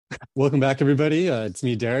Welcome back, everybody. It's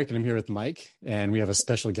me, Derek, and I'm here with Mike, and we have a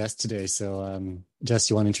special guest today. So, Jess,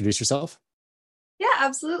 you want to introduce yourself? Yeah,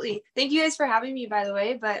 absolutely. Thank you guys for having me, by the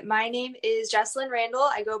way. But my name is Jessalyn Randle.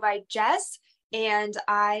 I go by Jess, and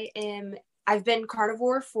I've been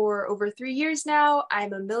carnivore for over 3 years now.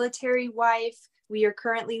 I'm a military wife. We are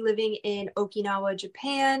currently living in Okinawa,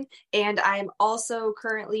 Japan, and I'm also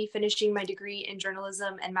currently finishing my degree in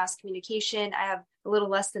journalism and mass communication. I have a little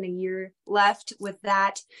less than a year left with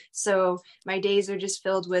that. So my days are just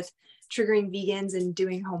filled with triggering vegans and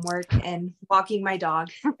doing homework and walking my dog.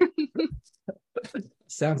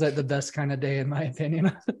 Sounds like the best kind of day, in my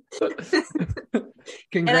opinion. And I get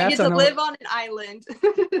Congrats to on live on an island.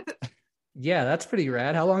 Yeah, that's pretty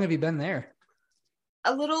rad. How long have you been there?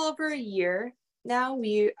 A little over a year now.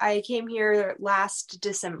 I came here last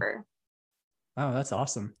December. Oh, that's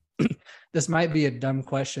awesome. This might be a dumb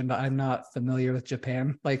question, but I'm not familiar with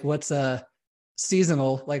Japan. Like, what's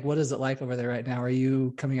seasonal? Like, what is it like over there right now? Are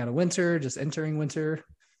you coming out of winter, just entering winter?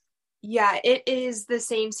 Yeah, it is the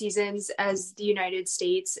same seasons as the United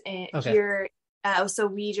States Okay. here. So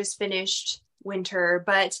we just finished winter,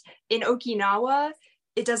 but in Okinawa,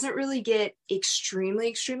 it doesn't really get extremely,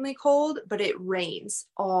 extremely cold, but it rains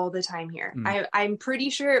all the time here. Hmm. I'm pretty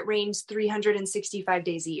sure it rains 365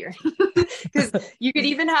 days a year because you could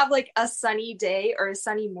even have like a sunny day or a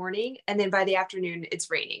sunny morning, and then by the afternoon,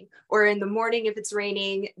 it's raining. Or in the morning, if it's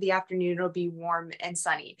raining, the afternoon, it'll be warm and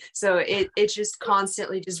sunny. So it's just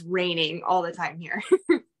constantly just raining all the time here.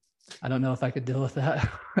 I don't know if I could deal with that.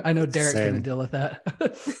 I know Derek couldn't Same. deal with that.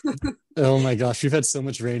 Oh my gosh, we've had so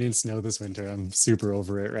much rain and snow this winter. I'm super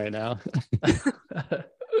over it right now. Yeah,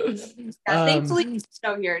 thankfully,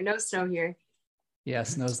 snow here. No snow here. Yeah,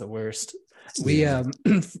 snow's the worst. We Yeah.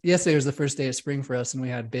 Yesterday was the first day of spring for us, and we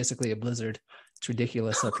had basically a blizzard. It's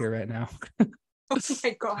ridiculous up here right now. Oh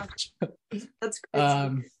my gosh. That's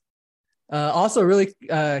crazy. Also, really,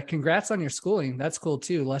 congrats on your schooling. That's cool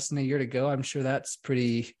too. Less than a year to go. I'm sure that's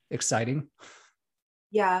pretty exciting.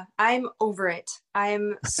 Yeah, I'm over it.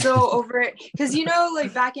 I'm so over it. Because,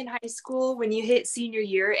 like back in high school, when you hit senior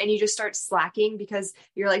year and you just start slacking because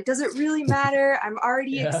you're like, does it really matter? I'm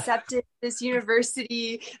already Yeah. accepted at this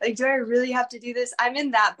university. Like, do I really have to do this? I'm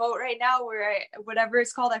in that boat right now where whatever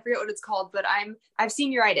it's called, I forget what it's called, but I've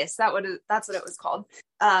senioritis. That's what it was called.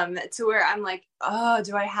 To where I'm like, oh,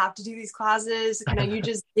 do I have to do these classes? Can you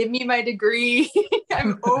just give me my degree?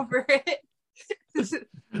 I'm over it.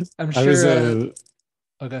 I'm I was sure. a,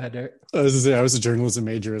 Oh, go ahead, Derek. I was a journalism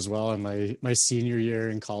major as well. And my senior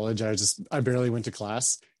year in college, I barely went to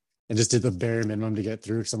class and just did the bare minimum to get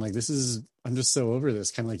through. Because I'm just so over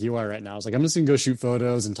this, kind of like you are right now. I was like, I'm just gonna go shoot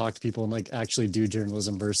photos and talk to people and like actually do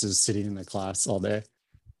journalism versus sitting in the class all day.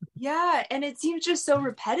 Yeah, and it seems just so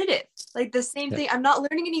repetitive. Like the same Yeah. thing. I'm not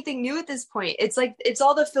learning anything new at this point. It's like it's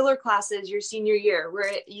all the filler classes your senior year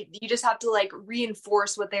where you just have to like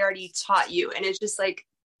reinforce what they already taught you. And it's just like,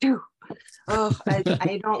 phew. Oh,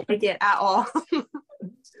 I don't like it at all.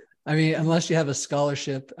 I mean, unless you have a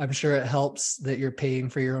scholarship, I'm sure it helps that you're paying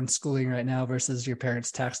for your own schooling right now versus your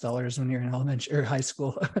parents' tax dollars when you're in elementary or high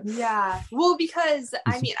school. Yeah. Well, because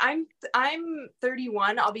I mean, I'm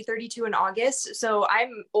 31. I'll be 32 in August, so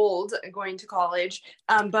I'm old going to college.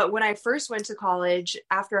 But when I first went to college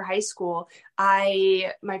after high school,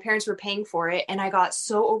 my parents were paying for it, and I got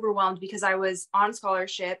so overwhelmed because I was on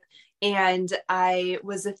scholarship and I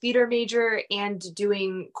was a theater major and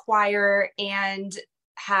doing choir and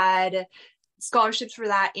had scholarships for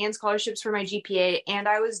that and scholarships for my GPA. And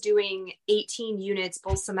I was doing 18 units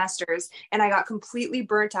both semesters and I got completely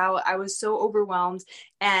burnt out. I was so overwhelmed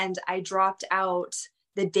and I dropped out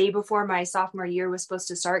the day before my sophomore year was supposed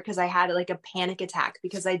to start because I had like a panic attack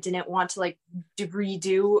because I didn't want to like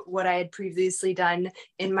redo what I had previously done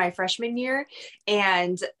in my freshman year.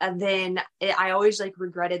 I always like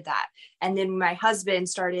regretted that. And then my husband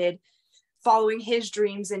started following his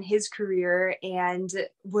dreams and his career and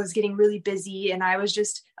was getting really busy, and I was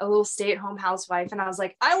just a little stay-at-home housewife, and I was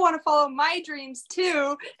like, I want to follow my dreams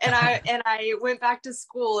too, and I went back to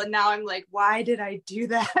school, and now I'm like, why did I do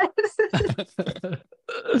that?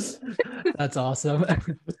 That's awesome.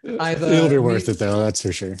 It'll be worth it though, that's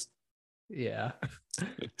for sure. Yeah.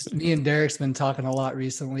 Me and Derek's been talking a lot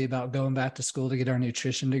recently about going back to school to get our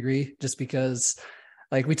nutrition degree, just because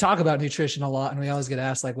like we talk about nutrition a lot and we always get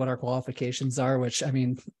asked like what our qualifications are, which I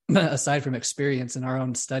mean, aside from experience in our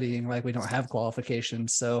own studying, like we don't have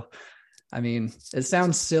qualifications. So, I mean, it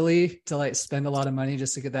sounds silly to like spend a lot of money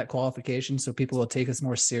just to get that qualification so people will take us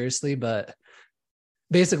more seriously. But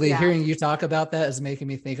basically hearing you talk about that is making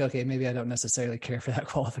me think, okay, maybe I don't necessarily care for that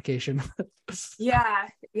qualification. Yeah.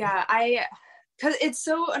 Because it's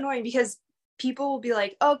so annoying because people will be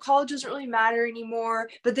like, oh, college doesn't really matter anymore.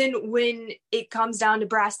 But then when it comes down to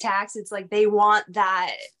brass tacks, it's like they want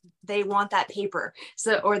that paper,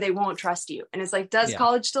 so, or they won't trust you. And it's like, does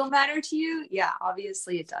college still matter to you? Yeah,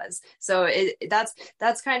 obviously it does. So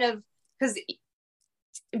that's kind of, because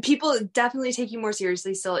people definitely take you more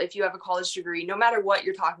seriously still if you have a college degree, no matter what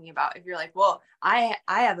you're talking about. If you're like, well, I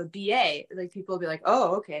have a BA, like people will be like,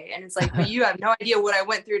 oh, okay. And it's like, but you have no idea what I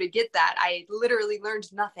went through to get that. I literally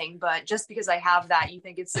learned nothing, but just because I have that, you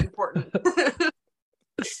think it's important.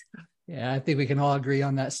 Yeah, I think we can all agree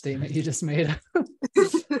on that statement you just made.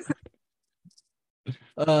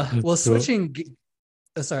 Well, switching.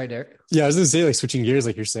 Sorry, Derek. Yeah, I was gonna say, like, switching gears,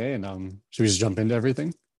 like you're saying. Should we just jump into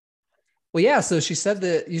everything? Well, yeah. So you said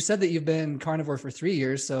that you've been carnivore for 3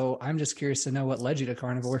 years. So I'm just curious to know what led you to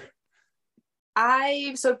carnivore.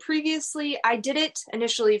 So previously I did it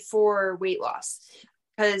initially for weight loss,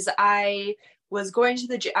 because I was going to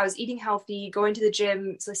the gym. I was eating healthy, going to the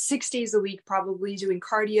gym, so 6 days a week, probably doing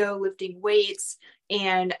cardio, lifting weights,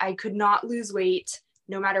 and I could not lose weight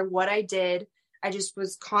no matter what I did. I just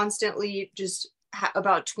was constantly just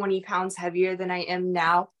about 20 pounds heavier than I am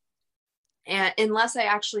now. And unless I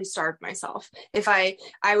actually starved myself, if I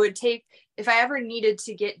ever needed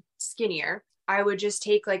to get skinnier, I would just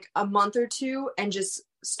take like a month or two and just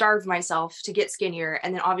starve myself to get skinnier.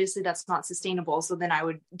 And then obviously that's not sustainable. So then I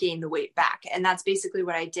would gain the weight back. And that's basically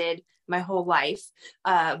what I did my whole life.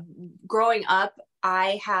 Growing up,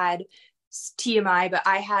 I had TMI, but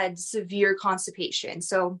I had severe constipation.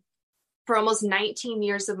 So for almost 19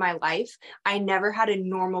 years of my life, I never had a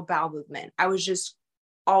normal bowel movement. I was just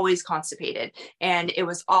always constipated, and it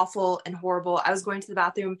was awful and horrible. I was going to the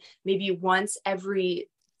bathroom maybe once every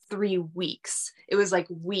 3 weeks. It was like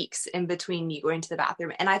weeks in between me going to the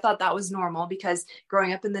bathroom. And I thought that was normal, because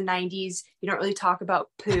growing up in the 90s, you don't really talk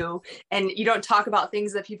about poo, and you don't talk about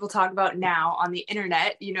things that people talk about now on the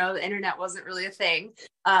internet. You know, the internet wasn't really a thing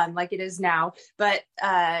like it is now. But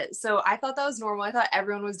so I thought that was normal. I thought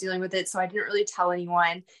everyone was dealing with it. So I didn't really tell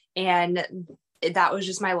anyone. And that was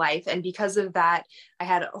just my life. And because of that, I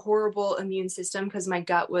had a horrible immune system because my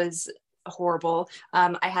gut was horrible.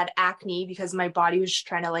 I had acne because my body was just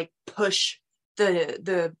trying to like push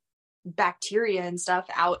the bacteria and stuff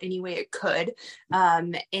out any way it could.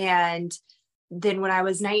 And then when I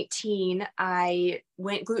was 19, I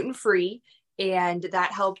went gluten-free, and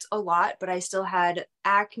that helped a lot, but I still had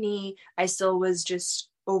acne. I still was just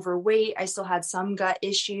overweight. I still had some gut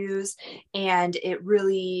issues, and it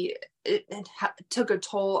really took a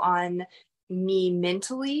toll on me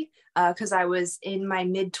mentally, because I was in my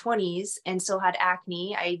mid-20s and still had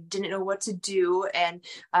acne. I didn't know what to do. And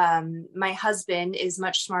my husband is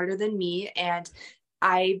much smarter than me, and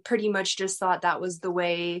I pretty much just thought that was the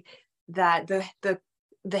way that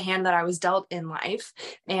the hand that I was dealt in life.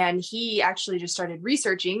 And he actually just started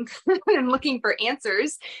researching and looking for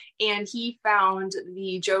answers. And he found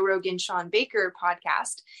the Joe Rogan, Sean Baker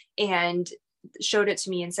podcast and showed it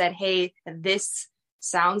to me and said, hey, this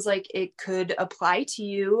sounds like it could apply to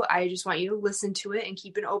you. I just want you to listen to it and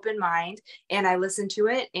keep an open mind. And I listened to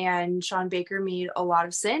it, and Sean Baker made a lot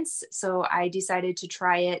of sense. So I decided to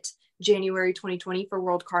try it January 2020 for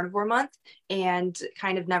World Carnivore Month, and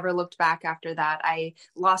kind of never looked back after that. I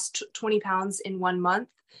lost 20 pounds in 1 month,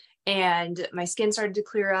 and my skin started to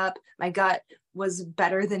clear up. My gut was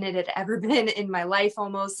better than it had ever been in my life,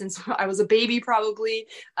 almost since I was a baby, probably.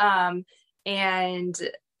 And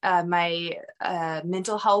my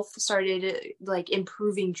mental health started like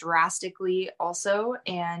improving drastically also.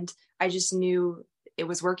 And I just knew it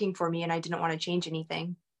was working for me, and I didn't want to change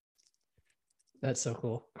anything. That's so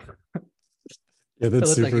cool. Yeah, that's it looked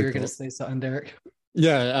super like you were cool. going to say something, Derek.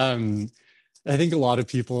 Yeah, I think a lot of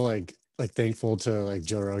people like thankful to like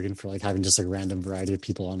Joe Rogan for like having just like random variety of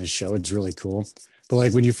people on his show. It's really cool. But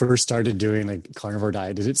like when you first started doing like carnivore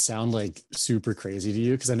diet, did it sound like super crazy to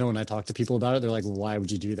you? Because I know when I talk to people about it, they're like, well, why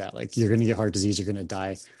would you do that? Like you're gonna get heart disease, you're gonna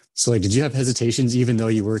die. So like, did you have hesitations even though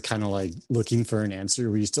you were kind of like looking for an answer?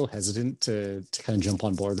 Were you still hesitant to kind of jump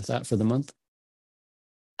on board with that for the month?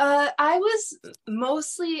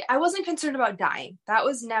 I wasn't concerned about dying. That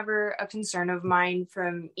was never a concern of mine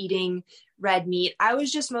from eating red meat. I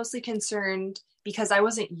was just mostly concerned because I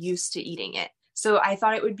wasn't used to eating it. So I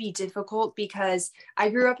thought it would be difficult because I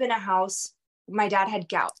grew up in a house. My dad had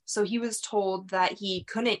gout, so he was told that he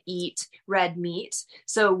couldn't eat red meat.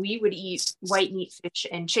 So we would eat white meat, fish,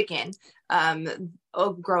 and chicken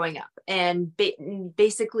growing up. And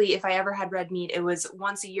basically, if I ever had red meat, it was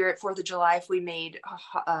once a year at 4th of July if we made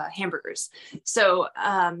hamburgers. So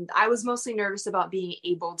I was mostly nervous about being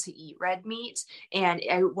able to eat red meat. And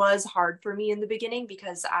it was hard for me in the beginning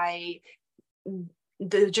because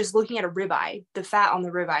just looking at a ribeye, the fat on the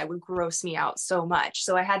ribeye would gross me out so much.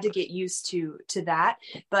 So I had to get used to that.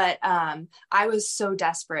 But I was so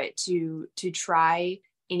desperate to try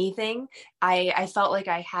anything. I felt like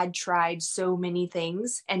I had tried so many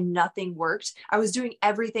things and nothing worked. I was doing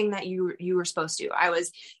everything that you were supposed to. I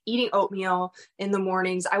was eating oatmeal in the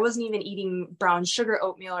mornings. I wasn't even eating brown sugar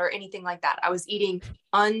oatmeal or anything like that. I was eating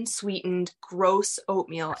unsweetened, gross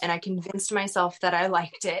oatmeal, and I convinced myself that I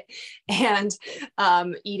liked it. And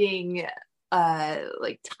eating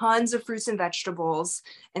like tons of fruits and vegetables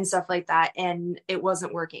and stuff like that, and it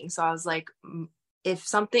wasn't working. So I was like, if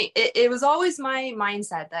something, it was always my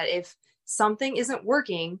mindset that if something isn't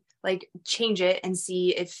working, like change it and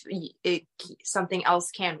see if something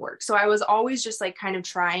else can work. So I was always just like kind of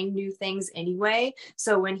trying new things anyway.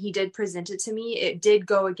 So when he did present it to me, it did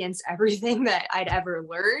go against everything that I'd ever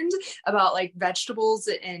learned about like vegetables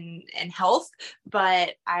and health.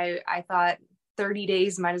 But I thought 30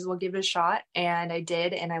 days, might as well give it a shot. And I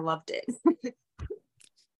did, and I loved it.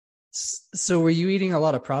 So were you eating a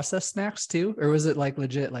lot of processed snacks too? Or was it like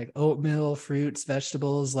legit, like oatmeal, fruits,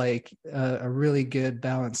 vegetables, like a really good,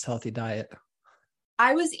 balanced, healthy diet?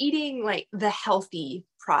 I was eating like the healthy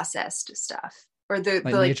processed stuff, or the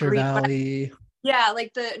Like like Nature green, Valley? yeah,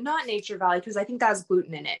 like the not Nature Valley, because I think that has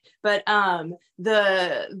gluten in it, but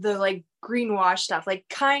the like greenwash stuff, like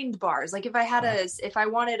Kind bars. Like if I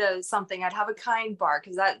wanted something, I'd have a Kind bar,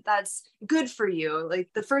 because that's good for you. Like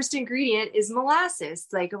the first ingredient is molasses.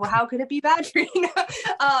 Like, well, how could it be bad for you?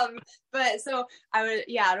 But so I'd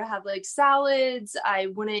have like salads. I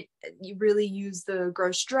wouldn't really use the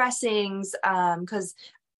gross dressings, because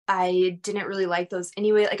I didn't really like those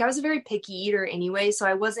anyway. Like I was a very picky eater anyway, so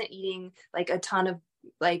I wasn't eating like a ton of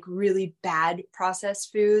like really bad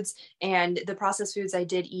processed foods. And the processed foods I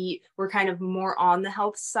did eat were kind of more on the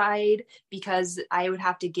health side, because I would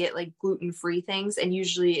have to get like gluten-free things. And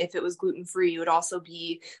usually if it was gluten-free, it would also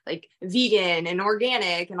be like vegan and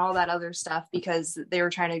organic and all that other stuff, because they were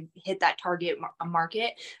trying to hit that target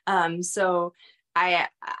market. So I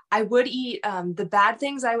would eat, the bad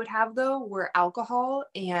things I would have though were alcohol,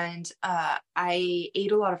 and I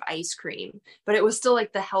ate a lot of ice cream, but it was still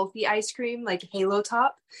like the healthy ice cream, like Halo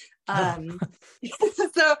Top.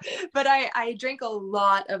 So, but I drank a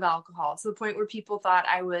lot of alcohol, to the point where people thought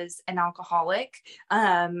I was an alcoholic.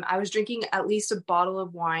 I was drinking at least a bottle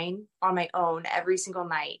of wine on my own every single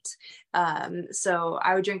night. So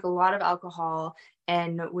I would drink a lot of alcohol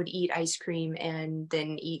and would eat ice cream, and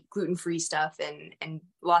then eat gluten-free stuff and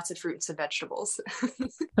lots of fruits and vegetables.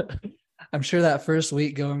 I'm sure that first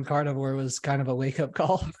week going carnivore was kind of a wake-up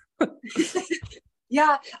call.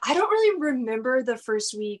 Yeah, I don't really remember the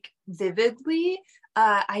first week vividly.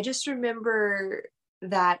 I just remember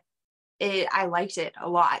that I liked it a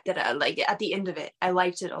lot, that like at the end of it, I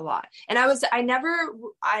liked it a lot. And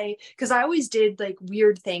because I always did like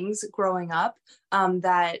weird things growing up,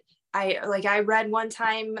 that I read one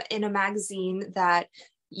time in a magazine that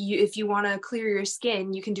if you want to clear your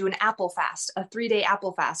skin, you can do an apple fast, a 3-day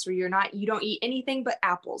apple fast, where you don't eat anything but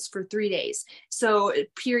apples for 3 days. So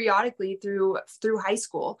periodically through high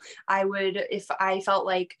school, I would, if I felt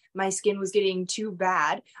like my skin was getting too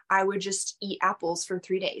bad, I would just eat apples for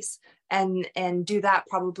 3 days and do that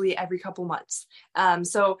probably every couple months.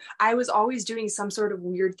 So I was always doing some sort of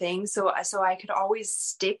weird thing. So I could always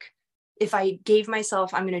stick. If I gave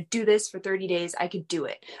myself, I'm going to do this for 30 days, I could do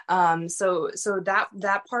it. So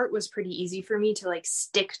that part was pretty easy for me to like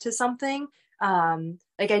stick to something.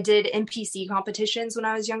 Like I did NPC competitions when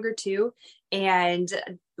I was younger too. And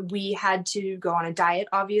we had to go on a diet,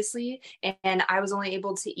 obviously. And I was only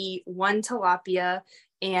able to eat 1 tilapia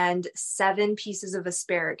and 7 pieces of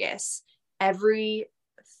asparagus 3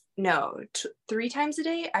 times a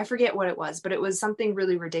day. I forget what it was, but it was something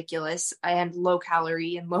really ridiculous and low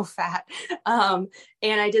calorie and low fat. And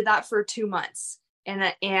I did that for 2 months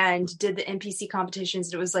and did the NPC competitions.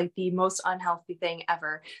 And it was like the most unhealthy thing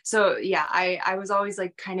ever. So yeah, I was always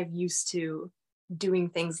like kind of used to doing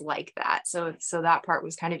things like that. So that part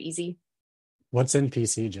was kind of easy. What's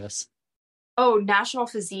NPC, Jess? Oh, national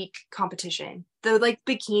physique competition. The like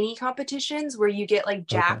bikini competitions where you get like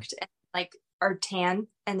jacked and like are tan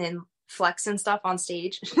and then flex and stuff on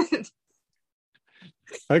stage.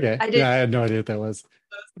 Okay. I had no idea what that was.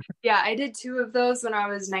 Yeah, I did 2 of those when I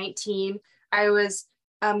was 19. I was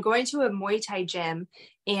going to a Muay Thai gym,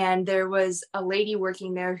 and there was a lady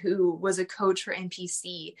working there who was a coach for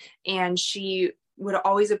NPC, and she would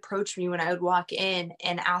always approach me when I would walk in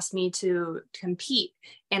and ask me to compete.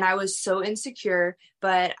 And I was so insecure,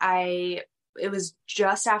 but it was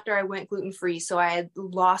just after I went gluten-free. So I had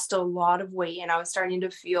lost a lot of weight and I was starting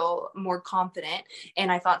to feel more confident.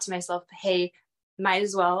 And I thought to myself, hey, might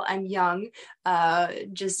as well. I'm young.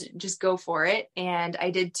 Just go for it. And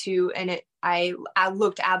I did too. And I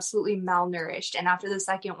looked absolutely malnourished. And after the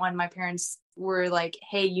second one, my parents were like,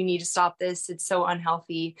 "Hey, you need to stop this. It's so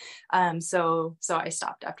unhealthy." So I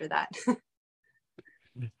stopped after that.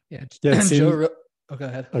 Yeah. Yeah, Go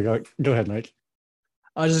ahead. Oh, go ahead, Mike.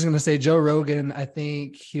 I was just going to say, Joe Rogan, I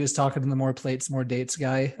think he was talking to the More Plates, More Dates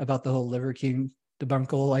guy about the whole Liver King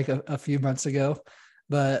debacle like a few months ago.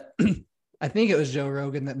 But I think it was Joe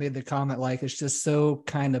Rogan that made the comment, like, it's just so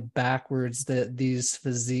kind of backwards that these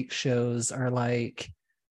physique shows are like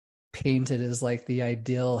painted as like the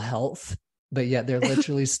ideal health, but yet they're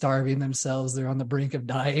literally starving themselves. They're on the brink of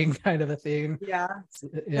dying kind of a thing. Yeah.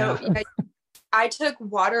 Yeah. No, I took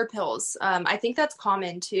water pills. I think that's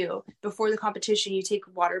common too. Before the competition, you take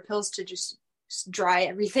water pills to just dry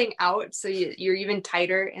everything out, so you're even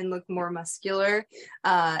tighter and look more muscular.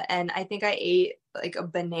 And I think I ate like a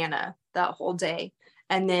banana that whole day.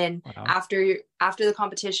 And then Wow. after the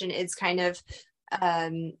competition, it's kind of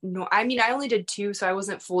no, I mean, I only did 2, so I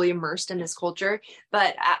wasn't fully immersed in this culture.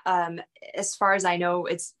 But as far as I know,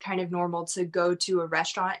 it's kind of normal to go to a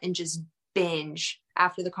restaurant and just binge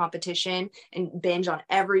after the competition and binge on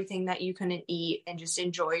everything that you couldn't eat and just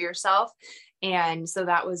enjoy yourself. And so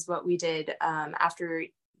that was what we did after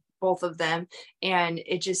both of them. And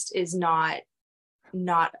it just is not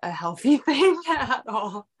a healthy thing at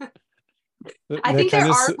all. I think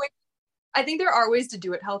there are ways to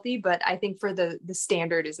do it healthy, but I think for the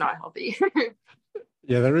standard is not healthy.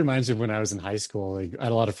 Yeah, that reminds me of when I was in high school. Like, I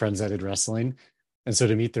had a lot of friends that did wrestling. And so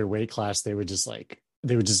to meet their weight class, they would just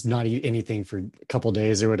not eat anything for a couple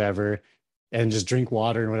days or whatever, and just drink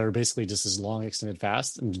water and whatever, basically just this long extended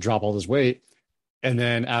fast and drop all this weight. And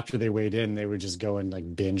then after they weighed in, they would just go and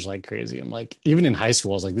like binge like crazy. I'm like, even in high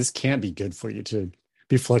school, I was like, this can't be good for you to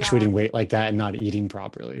be fluctuating weight like that and not eating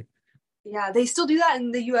properly. Yeah, they still do that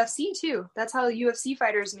in the UFC too. That's how UFC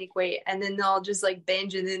fighters make weight, and then they'll just like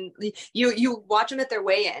binge, and then you watch them at their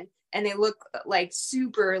weigh-in, and they look like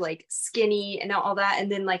super like skinny and all that,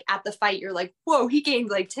 and then like at the fight, you're like, whoa, he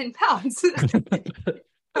gained like 10 pounds.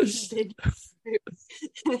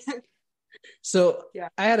 So yeah.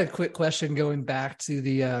 I had a quick question going back to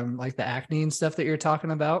the like the acne and stuff that you're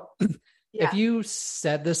talking about. Yeah. If you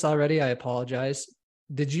said this already, I apologize.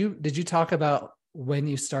 Did you talk about when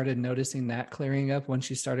you started noticing that clearing up once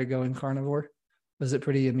you started going carnivore? Was it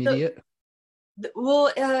pretty immediate?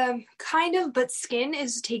 Well, kind of, but skin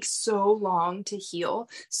takes so long to heal.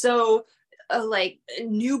 So like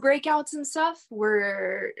new breakouts and stuff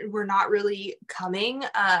were not really coming.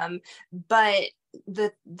 But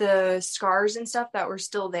the scars and stuff that were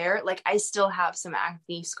still there, like I still have some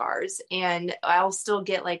acne scars, and I'll still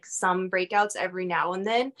get like some breakouts every now and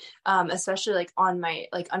then, especially like on my,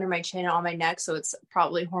 like under my chin and on my neck, so it's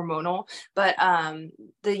probably hormonal. But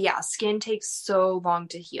skin takes so long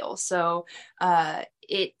to heal, so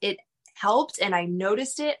it helped, and I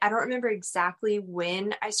noticed it. I don't remember exactly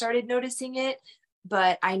when I started noticing it,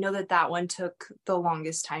 but I know that one took the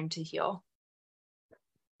longest time to heal.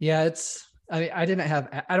 Yeah, I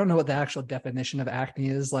don't know what the actual definition of acne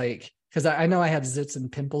is, like, because I know I had zits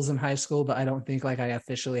and pimples in high school, but I don't think like I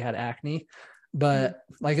officially had acne. But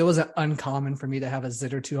like it wasn't uncommon for me to have a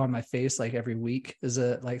zit or two on my face like every week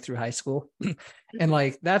like through high school. And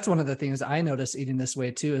like that's one of the things I noticed eating this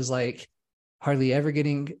way too, is like hardly ever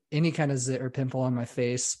getting any kind of zit or pimple on my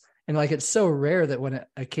face. And like it's so rare that when it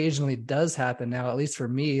occasionally does happen now, at least for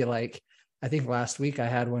me, like I think last week I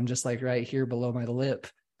had one just like right here below my lip.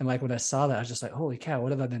 And like when I saw that, I was just like, holy cow,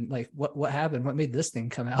 what have I been like? What happened? What made this thing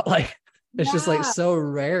come out? Like it's just like so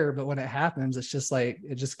rare. But when it happens, it's just like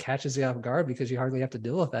it just catches you off guard because you hardly have to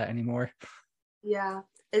deal with that anymore. Yeah,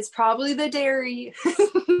 it's probably the dairy.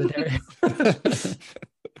 The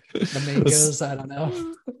mangoes, I don't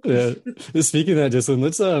know. Yeah. Speaking of that, Jessalyn,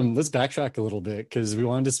 let's backtrack a little bit because we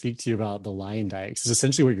wanted to speak to you about the lion diet. It's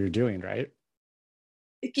essentially what you're doing, right?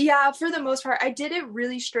 Yeah, for the most part, I did it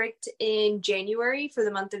really strict in January, for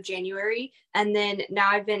the month of January. And then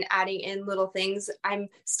now I've been adding in little things. I'm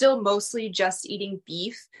still mostly just eating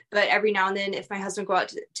beef, but every now and then if my husband go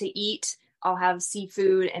out to eat, I'll have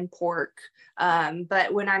seafood and pork.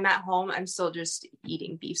 But when I'm at home, I'm still just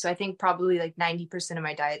eating beef. So I think probably like 90% of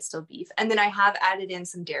my diet's still beef. And then I have added in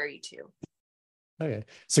some dairy too. Okay.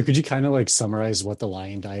 So could you kind of like summarize what the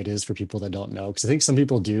lion diet is for people that don't know? Because I think some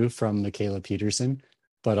people do from Michaela Peterson.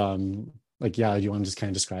 But like, yeah, you want to just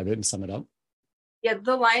kind of describe it and sum it up? Yeah,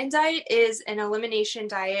 the lion diet is an elimination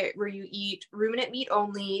diet where you eat ruminant meat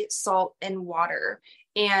only, salt, and water.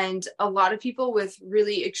 And a lot of people with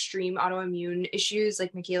really extreme autoimmune issues,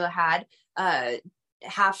 like Michaela had,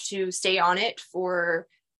 have to stay on it for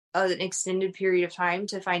an extended period of time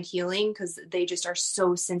to find healing, because they just are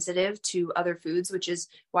so sensitive to other foods, which is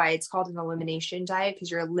why it's called an elimination diet,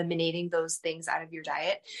 because you're eliminating those things out of your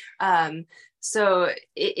diet. So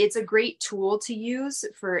it's a great tool to use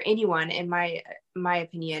for anyone, in my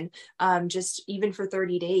opinion, just even for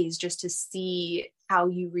 30 days, just to see how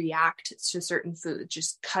you react to certain foods.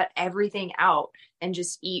 Just cut everything out and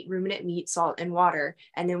just eat ruminant meat, salt, and water.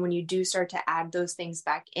 And then when you do start to add those things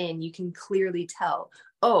back in, you can clearly tell,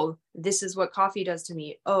 oh, this is what coffee does to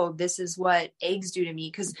me. Oh, this is what eggs do to me.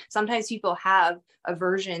 Because sometimes people have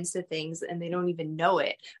aversions to things and they don't even know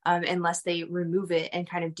it, unless they remove it and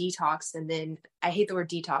kind of detox. And then I hate the word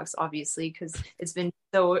detox, obviously, because it's been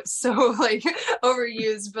so like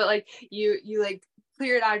overused, but like you like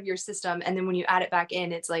clear it out of your system. And then when you add it back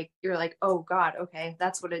in, it's like, you're like, oh God, okay,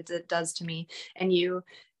 that's what it does to me. And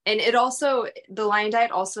it also, the Lion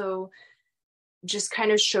Diet also just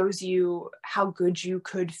kind of shows you how good you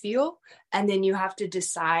could feel. And then you have to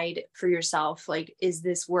decide for yourself, like, is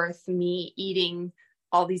this worth me eating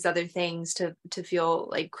all these other things to feel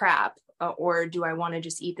like crap? Or do I want to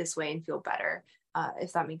just eat this way and feel better?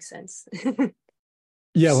 If that makes sense.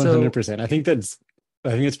 Yeah, 100%. I think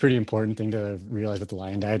it's pretty important thing to realize with the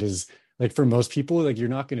Lion Diet is, like, for most people, like, you're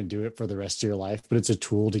not going to do it for the rest of your life, but it's a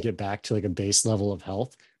tool to get back to like a base level of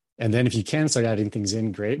health. And then if you can start adding things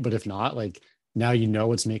in, great. But if not, like, now you know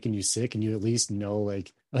what's making you sick, and you at least know,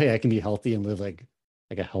 like, oh, hey, I can be healthy and live like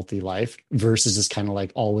a healthy life, versus just kind of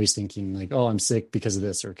like always thinking like, oh, I'm sick because of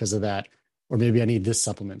this or because of that, or maybe I need this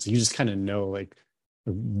supplement. So you just kind of know like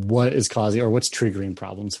what is causing or what's triggering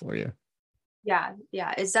problems for you. Yeah,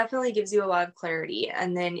 it definitely gives you a lot of clarity,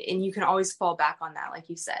 and you can always fall back on that. Like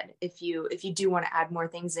you said, if you do want to add more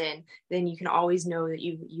things in, then you can always know that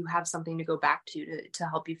you have something to go back to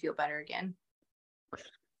help you feel better again.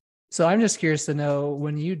 So I'm just curious to know,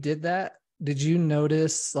 when you did that, did you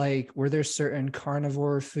notice, like, were there certain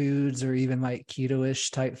carnivore foods or even like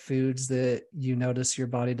keto-ish type foods that you notice your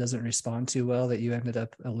body doesn't respond to well, that you ended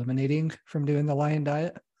up eliminating from doing the Lion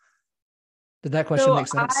Diet? Did that question make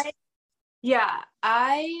sense?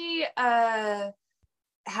 I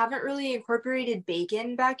haven't really incorporated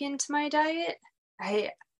bacon back into my diet.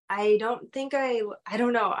 I don't think I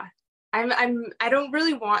don't know. I don't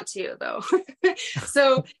really want to, though.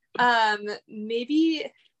 So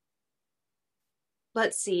maybe,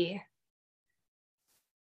 let's see.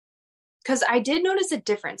 Because I did notice a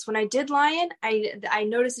difference when I did Lion. I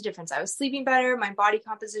noticed a difference. I was sleeping better. My body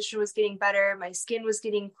composition was getting better. My skin was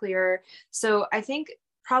getting clearer. So I think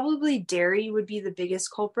probably dairy would be the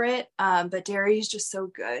biggest culprit. But dairy is just so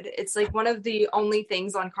good. It's like one of the only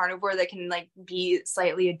things on carnivore that can like be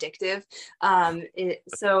slightly addictive.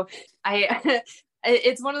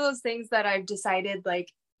 It's one of those things that I've decided,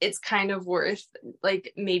 like, it's kind of worth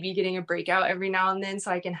like maybe getting a breakout every now and then so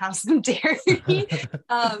I can have some dairy.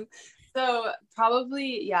 So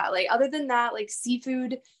probably, yeah, like, other than that, like,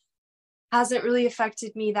 seafood hasn't really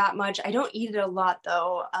affected me that much. I don't eat it a lot,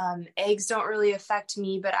 though. Eggs don't really affect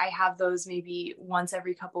me, but I have those maybe once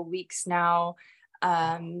every couple weeks now.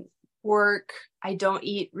 Pork, I don't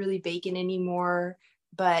eat really bacon anymore,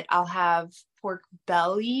 but I'll have pork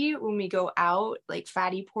belly when we go out, like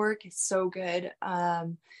fatty pork. It's so good.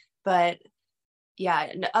 But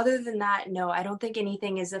yeah, other than that, no, I don't think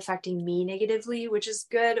anything is affecting me negatively, which is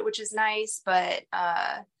good, which is nice. But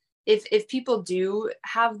if people do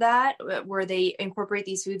have that, where they incorporate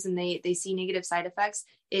these foods and they see negative side effects,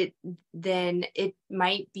 then it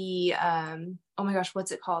might be, oh my gosh,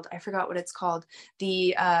 what's it called? I forgot what it's called.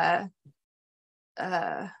 The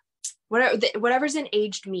whatever's in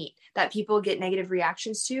aged meat that people get negative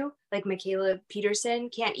reactions to, like Michaela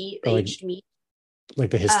Peterson can't eat aged meat.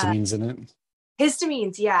 Like the histamines in it.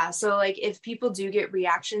 Histamines, yeah. So like if people do get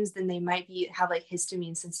reactions, then they might have like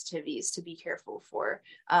histamine sensitivities to be careful for.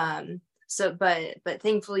 But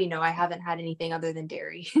thankfully, no, I haven't had anything other than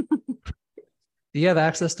dairy. Do you have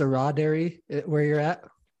access to raw dairy where you're at?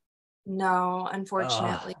 No,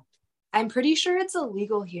 unfortunately. I'm pretty sure it's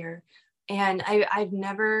illegal here. And I've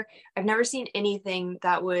never seen anything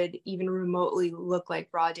that would even remotely look like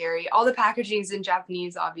raw dairy. All the packaging is in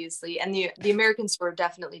Japanese, obviously, and the American store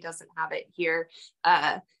definitely doesn't have it here.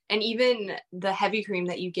 And even the heavy cream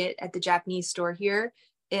that you get at the Japanese store here,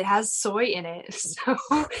 it has soy in it. So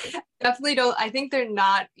definitely don't. I think they're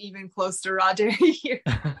not even close to raw dairy here.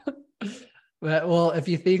 Well, if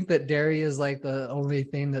you think that dairy is like the only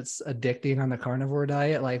thing that's addicting on the carnivore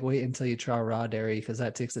diet, like, wait until you try raw dairy, because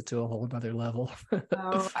that takes it to a whole other level.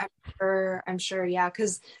 Oh, I'm sure. Yeah.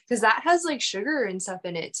 Cause that has like sugar and stuff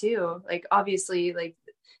in it too. Like, obviously, like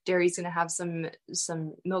dairy is going to have some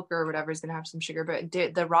milk or whatever is going to have some sugar, but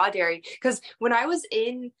the raw dairy, because when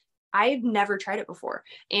I've never tried it before.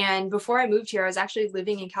 And before I moved here, I was actually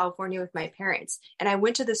living in California with my parents. And I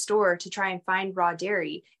went to the store to try and find raw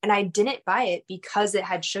dairy. And I didn't buy it because it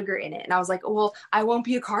had sugar in it. And I was like, oh, well, I won't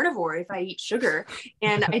be a carnivore if I eat sugar.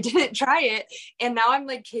 And I didn't try it. And now I'm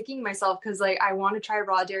like kicking myself because like I want to try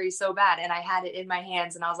raw dairy so bad. And I had it in my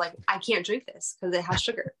hands and I was like, I can't drink this because it has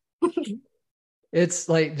sugar. It's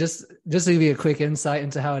like, just to give you a quick insight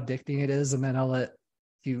into how addicting it is, and then I'll let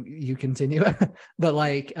you continue. But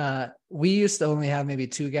like we used to only have maybe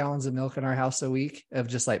 2 gallons of milk in our house a week of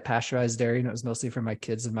just like pasteurized dairy, and it was mostly for my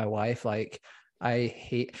kids and my wife. Like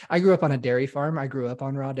I grew up on a dairy farm. I grew up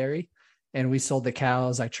on raw dairy, and we sold the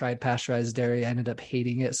cows. I tried pasteurized dairy. I ended up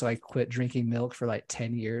hating it, so I quit drinking milk for like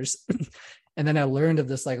 10 years. And then I learned of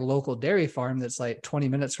this like local dairy farm that's like 20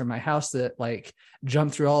 minutes from my house that like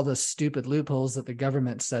jumped through all the stupid loopholes that the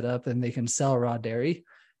government set up, and they can sell raw dairy.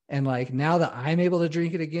 And like now that I'm able to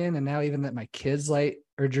drink it again, and now even that my kids like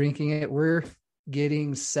are drinking it, we're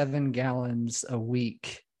getting 7 gallons a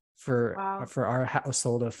week for our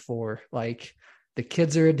household of 4. Like the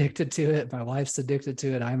kids are addicted to it. My wife's addicted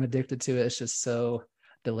to it. I'm addicted to it. It's just so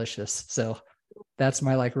delicious. So that's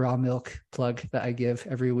my like raw milk plug that I give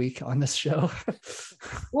every week on this show.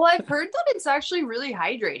 Well, I've heard that it's actually really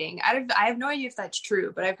hydrating. I have no idea if that's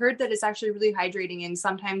true, but I've heard that it's actually really hydrating and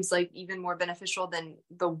sometimes like even more beneficial than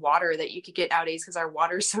the water that you could get nowadays because our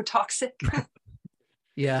water is so toxic.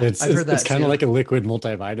 Yeah, I've heard that it's kind of like a liquid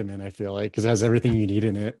multivitamin, I feel like, because it has everything you need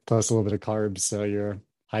in it, plus a little bit of carbs. So you're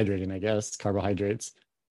hydrating, I guess, carbohydrates.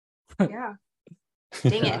 Yeah.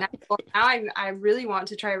 Dang it. Now I really want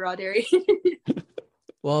to try raw dairy.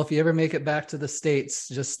 Well, if you ever make it back to the States,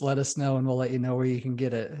 just let us know and we'll let you know where you can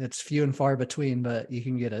get it. It's few and far between, but you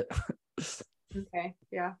can get it. Okay.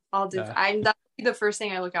 Yeah. I'll do. That'll be the first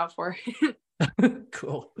thing I look out for.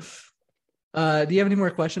 Cool. Do you have any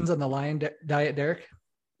more questions on the lion diet, Derek?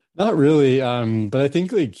 Not really. But I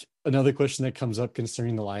think like another question that comes up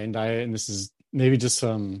concerning the lion diet, and this is maybe just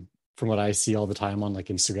from what I see all the time on like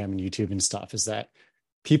Instagram and YouTube and stuff, is that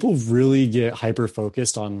people really get hyper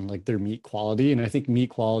focused on like their meat quality. And I think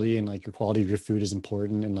meat quality and like your quality of your food is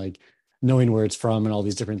important, and like knowing where it's from and all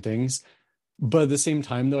these different things. But at the same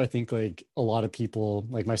time, though, I think like a lot of people,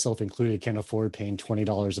 like myself included, can't afford paying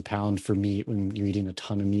 $20 a pound for meat when you're eating a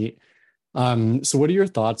ton of meat. So what are your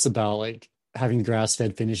thoughts about like having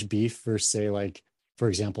grass-fed finished beef versus say like, for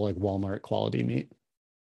example, like Walmart quality meat?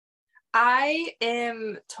 I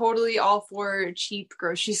am totally all for cheap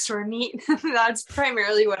grocery store meat. That's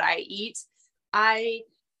primarily what I eat. I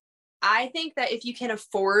think that if you can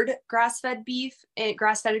afford grass-fed beef,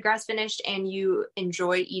 grass-fed, grass-finished, and you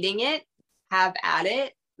enjoy eating it, have at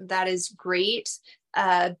it. That is great.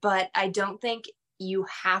 But I don't think you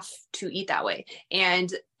have to eat that way.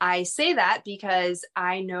 And I say that because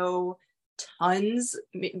I know tons,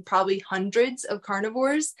 probably hundreds of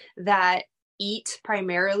carnivores that eat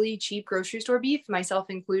primarily cheap grocery store beef,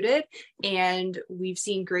 myself included, and we've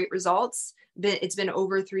seen great results. It's been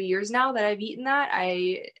over 3 years now that I've eaten that.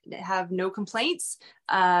 I have no complaints.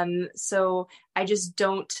 So I just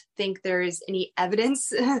don't think there is any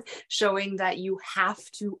evidence showing that you have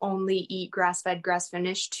to only eat grass-fed,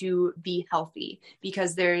 grass-finished to be healthy,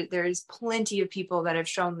 because there's plenty of people that have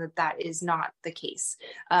shown that that is not the case.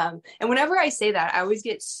 And whenever I say that, I always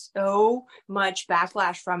get so much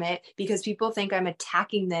backlash from it because people think I'm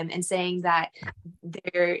attacking them and saying that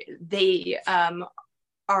they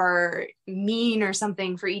are mean or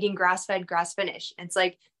something for eating grass-fed, grass-finished. It's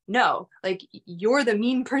like, no, like you're the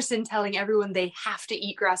mean person telling everyone they have to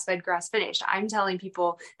eat grass-fed, grass-finished. I'm telling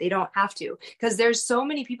people they don't have to, because there's so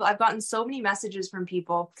many people. I've gotten so many messages from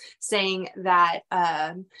people saying that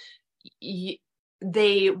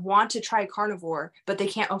they want to try carnivore, but they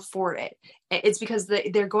can't afford it. It's because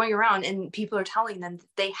they're going around and people are telling them that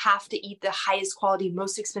they have to eat the highest quality,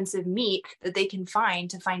 most expensive meat that they can find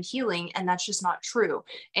to find healing. And that's just not true.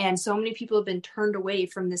 And so many people have been turned away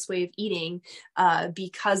from this way of eating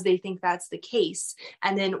because they think that's the case.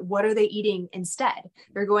 And then what are they eating instead?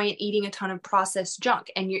 They're going and eating a ton of processed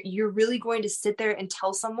junk. And you're really going to sit there and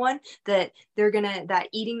tell someone that that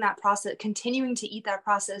eating that process, continuing to eat that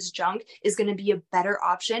processed junk is going to be a better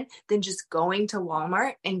option than just going to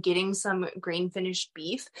Walmart and getting some grain finished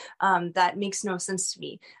beef. That makes no sense to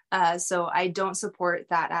me. So I don't support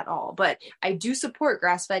that at all, but I do support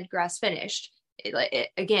grass-fed, grass-finished.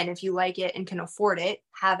 Again, if you like it and can afford it,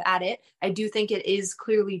 have at it. I do think it is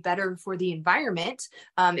clearly better for the environment.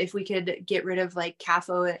 If we could get rid of like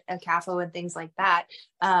CAFO and things like that,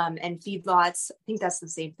 and feedlots, I think that's the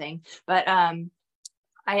same thing. But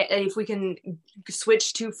if we can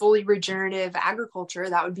switch to fully regenerative agriculture,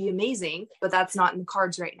 that would be amazing, but that's not in the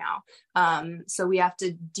cards right now. So we have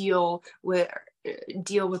to deal with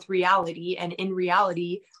reality, and in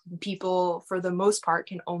reality, people for the most part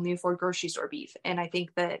can only afford grocery store beef, and I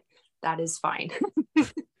think that is fine.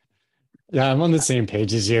 Yeah, I'm on the same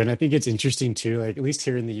page as you. And I think it's interesting too, like at least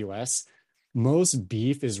here in the US, most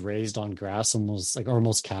beef is raised on grass, almost like, or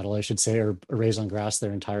most cattle, I should say, are raised on grass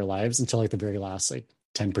their entire lives until like the very last like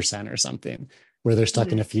 10% or something, where they're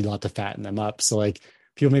stuck in a feedlot to fatten them up. So like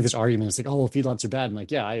people make this argument, it's like, oh, well, feedlots are bad. I'm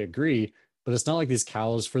like, yeah, I agree. But it's not like these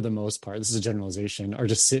cows, for the most part, this is a generalization, are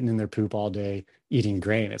just sitting in their poop all day eating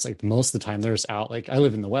grain. It's like most of the time they're just out. Like I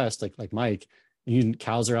live in the West, like Mike,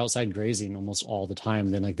 cows are outside grazing almost all the time.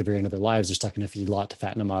 Then like the very end of their lives, they're stuck in a feedlot to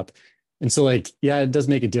fatten them up. And so like, yeah, it does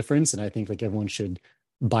make a difference. And I think like everyone should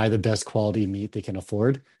buy the best quality meat they can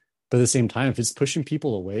afford. But at the same time, if it's pushing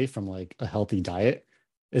people away from like a healthy diet,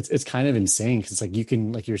 it's kind of insane because it's like you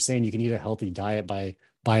can, like you're saying, you can eat a healthy diet by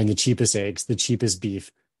buying the cheapest eggs, the cheapest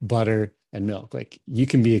beef, butter, and milk. Like you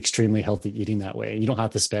can be extremely healthy eating that way. You don't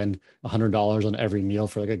have to spend $100 on every meal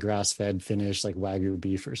for like a grass-fed finished like Wagyu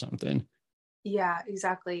beef or something. Yeah,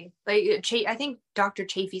 exactly. Like I think Dr.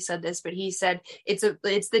 Chafee said this, but he said it's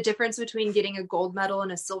the difference between getting a gold medal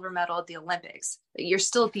and a silver medal at the Olympics. You're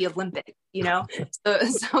still at the Olympics, you know?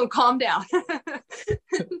 So calm down.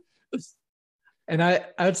 And I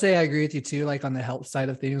would say I agree with you too, like on the health side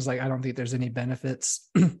of things. Like I don't think there's any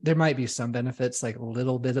benefits. There might be some benefits, like a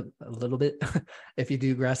little bit if you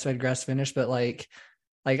do grass-fed, grass-finished, but like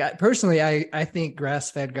I think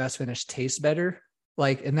grass-fed, grass-finished tastes better.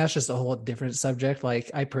 Like, and that's just a whole different subject.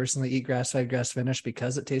 Like I personally eat grass-fed, grass-finished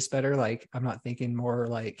because it tastes better. Like I'm not thinking more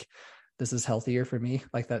like this is healthier for me.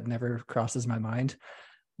 Like that never crosses my mind.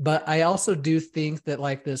 But I also do think that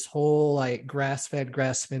like this whole like grass-fed,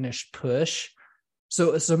 grass-finished push.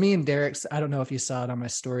 So me and Derek's, I don't know if you saw it on my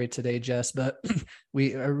story today, Jess, but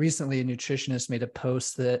we recently a nutritionist made a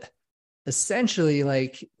post that essentially,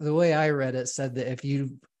 like the way I read it, said that if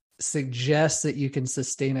you suggest that you can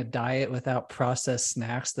sustain a diet without processed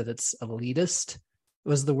snacks, that it's elitist,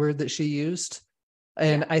 was the word that she used.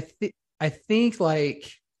 And yeah. I think like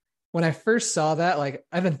when I first saw that, like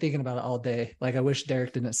I've been thinking about it all day. Like I wish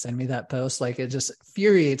Derek didn't send me that post. Like it just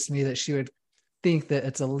infuriates me that she would think that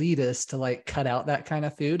it's elitist to like cut out that kind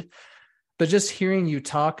of food. But just hearing you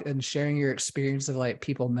talk and sharing your experience of like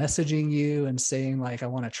people messaging you and saying like, I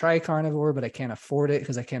want to try carnivore, but I can't afford it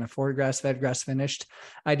because I can't afford grass-fed, grass-finished.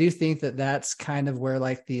 I do think that that's kind of where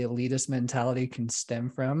like the elitist mentality can stem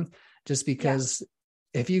from, just because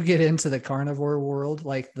if you get into the carnivore world,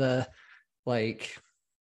 like the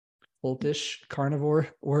cultish carnivore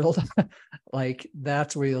world, like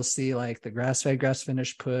that's where you'll see like the grass-fed,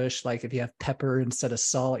 grass-finished push. Like if you have pepper instead of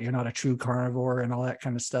salt, you're not a true carnivore and all that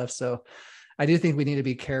kind of stuff. So I do think we need to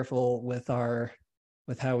be careful with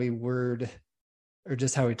how we word or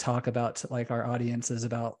just how we talk about like our audiences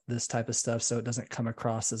about this type of stuff, so it doesn't come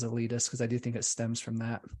across as elitist, because I do think it stems from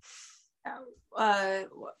that.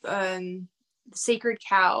 Sacred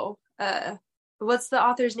Cow. What's the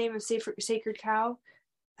author's name of Sacred Cow?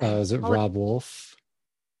 Is it Rob Wolf?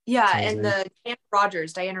 Yeah, and the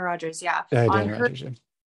Diana Rogers. Yeah, on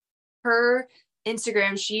her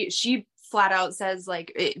Instagram, she flat out says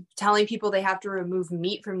like telling people they have to remove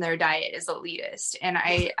meat from their diet is elitist, and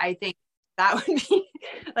I think that would be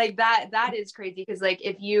like that is crazy, because like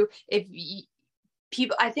if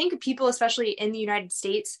people, I think people especially in the United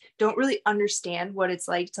States don't really understand what it's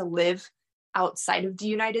like to live outside of the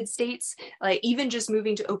United States. Like even just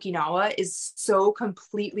moving to Okinawa is so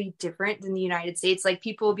completely different than the United States. Like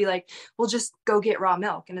people will be like, well, just go get raw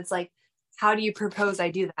milk. And it's like, how do you propose I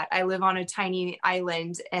do that? I live on a tiny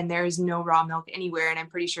island and there's no raw milk anywhere. And I'm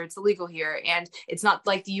pretty sure it's illegal here. And it's not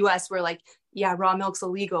like the US where like, yeah, raw milk's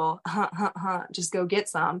illegal. Just go get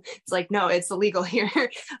some. It's like, no, it's illegal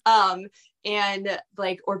here. And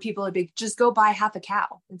like, or people are big, just go buy half a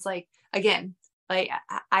cow. It's like, again, like,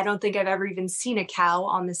 I don't think I've ever even seen a cow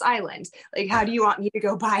on this island. Like, how do you want me to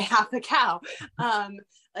go buy half a cow?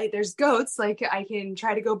 Like there's goats, like I can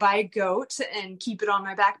try to go buy a goat and keep it on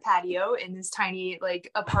my back patio in this tiny like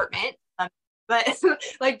apartment. But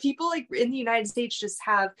like people like in the United States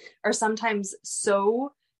are sometimes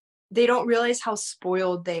so, they don't realize how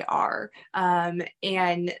spoiled they are,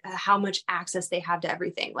 and how much access they have to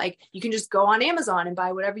everything. Like you can just go on Amazon and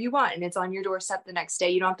buy whatever you want and it's on your doorstep the next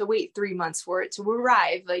day. You don't have to wait 3 months for it to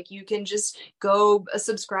arrive. Like you can just go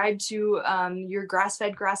subscribe to your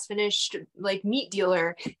grass-fed, grass-finished like meat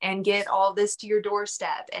dealer and get all this to your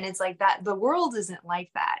doorstep. And it's like that. The world isn't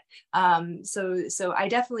like that. So I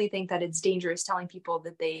definitely think that it's dangerous telling people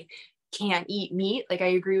that they can't eat meat. Like I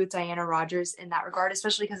agree with Diana Rogers in that regard,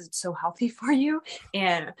 especially because it's so healthy for you.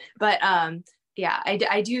 But yeah,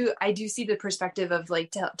 I do see the perspective of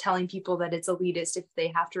like telling people that it's elitist if they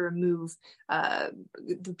have to remove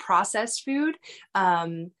the processed food.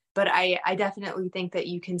 But I definitely think that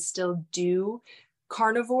you can still do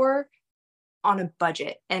carnivore on a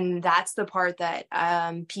budget, and that's the part that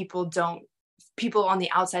people on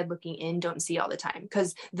the outside looking in don't see all the time,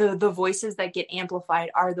 because the voices that get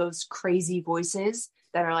amplified are those crazy voices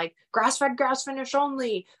that are like grass-fed, grass-finished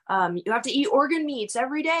only, you have to eat organ meats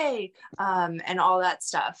every day, and all that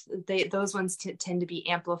stuff. Those ones tend to be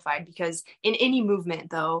amplified, because in any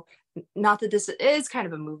movement, though, not that this is kind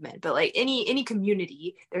of a movement, but like any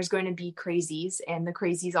community, there's going to be crazies, and the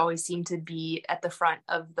crazies always seem to be at the front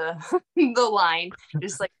of the the line,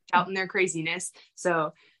 just like shouting their craziness.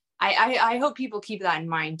 So I hope people keep that in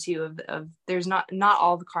mind too, of there's not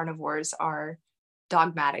all the carnivores are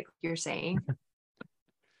dogmatic, you're saying.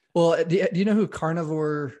 Well, do you know who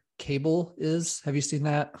Carnivore Cable is? Have you seen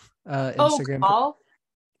that Instagram? Cabal?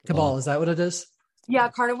 Cabal, is that what it is? Yeah,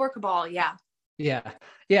 Carnivore Cabal, yeah. Yeah.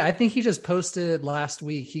 I think he just posted last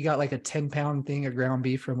week. He got like a 10-pound thing of ground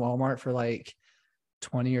beef from Walmart for like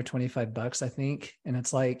 20 or $25, I think. And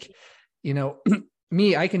it's like, you know,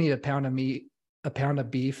 me, I can eat a pound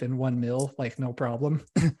of beef in one meal, like no problem.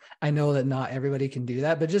 I know that not everybody can do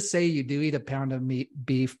that, but just say you do eat a pound of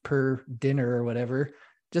beef per dinner or whatever,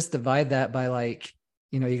 just divide that by like,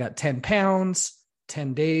 you know, you got 10 pounds,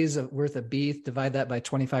 10 days worth of beef, divide that by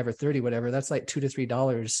 25 or 30, whatever. That's like $2 to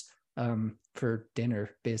 $3 for dinner,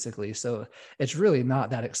 basically. So it's really not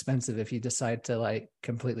that expensive if you decide to like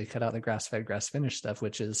completely cut out the grass-fed, grass-finished stuff,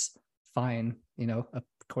 which is fine, you know,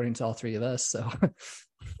 according to all three of us. So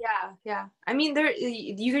yeah. I mean,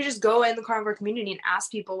 you can just go in the carnivore community and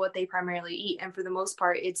ask people what they primarily eat, and for the most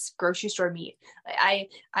part, it's grocery store meat. I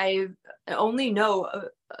only know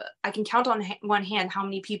I can count on one hand how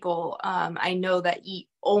many people I know that eat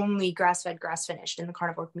only grass-fed, grass-finished in the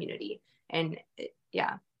carnivore community, and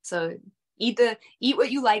yeah, so eat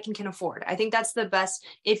what you like and can afford. I think that's the best.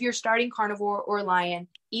 If you're starting carnivore or lion,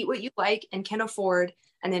 eat what you like and can afford.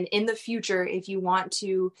 And then in the future, if you want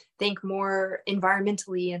to think more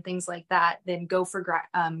environmentally and things like that, then go for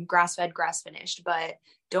grass-fed, grass-finished. But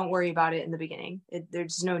don't worry about it in the beginning.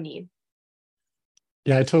 There's no need.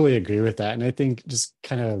 Yeah, I totally agree with that. And I think just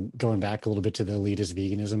kind of going back a little bit to the elitist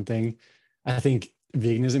veganism thing, I think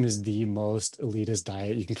veganism is the most elitist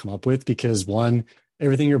diet you can come up with, because one,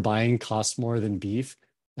 everything you're buying costs more than beef,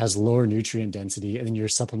 has lower nutrient density, and then you're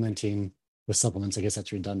supplementing with supplements. I guess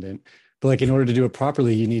that's redundant. But like in order to do it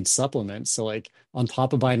properly, you need supplements. So like on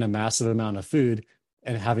top of buying a massive amount of food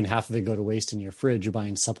and having half of it go to waste in your fridge, you're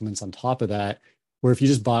buying supplements on top of that. Where if you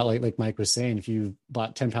just bought like Mike was saying, if you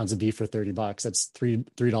bought 10 pounds of beef for $30, that's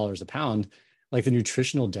 $3 a pound. Like the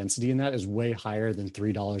nutritional density in that is way higher than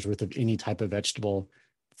 $3 worth of any type of vegetable,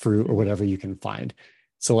 fruit, or whatever you can find.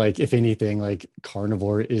 So like if anything, like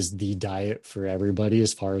carnivore is the diet for everybody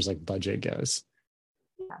as far as like budget goes.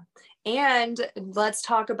 Yeah. And let's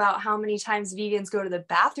talk about how many times vegans go to the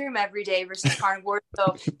bathroom every day versus carnivore.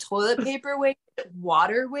 So toilet paper waste,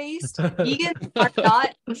 water waste. Vegans are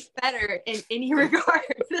not better in any regard.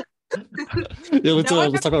 Yeah, let's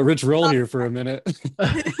talk about Rich Roll here for a minute.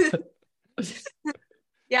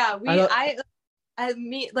 Yeah,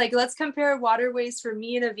 let's compare water waste for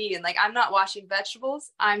me and a vegan. Like, I'm not washing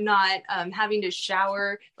vegetables. I'm not having to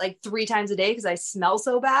shower like 3 times a day because I smell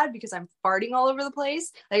so bad because I'm farting all over the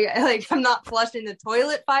place. Like I'm not flushing the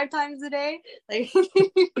toilet 5 times a day. Like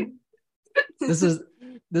this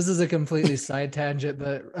is a completely side tangent,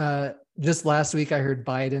 but just last week I heard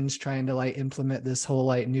Biden's trying to like implement this whole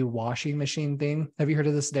like new washing machine thing. Have you heard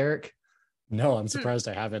of this, Derek? No, I'm surprised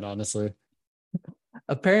I haven't, honestly.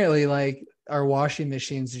 Apparently, like our washing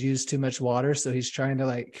machines use too much water, so he's trying to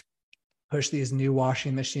like push these new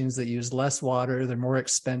washing machines that use less water. They're more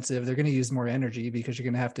expensive. They're going to use more energy because you're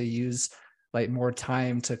going to have to use like more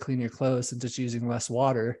time to clean your clothes and just using less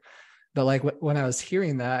water. But like when I was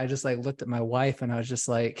hearing that, I just like looked at my wife and I was just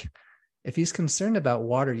like, if he's concerned about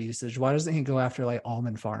water usage, why doesn't he go after like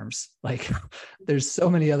almond farms? Like there's so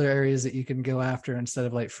many other areas that you can go after instead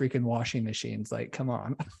of like freaking washing machines. Like, come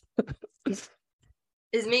on.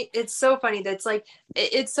 It's so funny. That's like,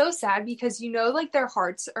 it's so sad because, you know, like their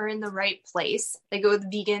hearts are in the right place. Like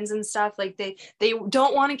with vegans and stuff, like they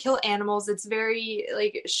don't want to kill animals. It's very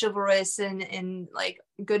like chivalrous and like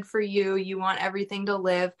good for you. You want everything to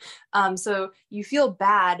live. So you feel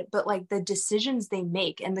bad, but like the decisions they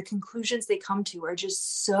make and the conclusions they come to are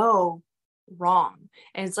just so wrong.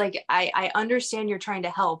 And it's like, I understand you're trying to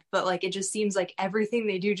help, but like it just seems like everything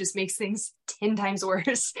they do just makes things 10 times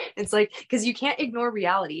worse. It's like, because you can't ignore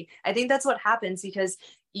reality. I think that's what happens, because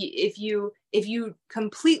if you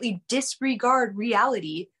completely disregard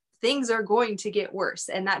reality, things are going to get worse.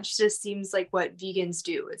 And that just seems like what vegans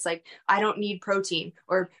do. It's like, I don't need protein,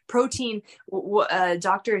 or protein.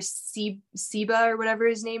 Dr. Seba, or whatever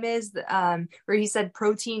his name is, where he said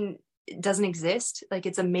protein doesn't exist. Like,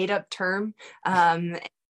 it's a made up term.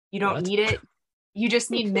 You don't need it. You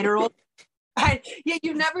just need minerals. Yeah,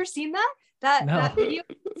 you've never seen that video?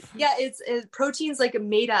 Yeah, it's protein's like a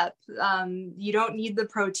made up. You don't need the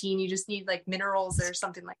protein, you just need like minerals or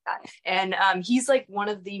something like that. And he's like one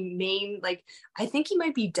of the main, like, I think he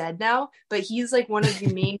might be dead now, but he's like one of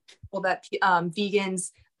the main people that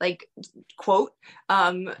vegans like quote.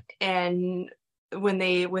 And when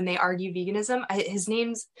they argue veganism, his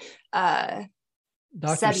name's Dr.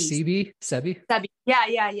 Sebi.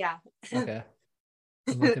 Yeah. Okay,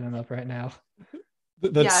 I'm looking him up right now.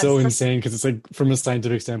 That's so insane, because it's like, from a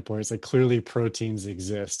scientific standpoint, it's like clearly proteins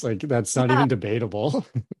exist. Like, that's not even debatable.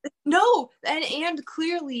 No, and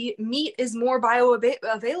clearly meat is more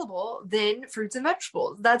bioavailable than fruits and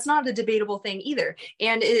vegetables. That's not a debatable thing either.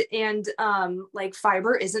 And like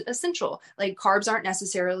fiber isn't essential. Like carbs aren't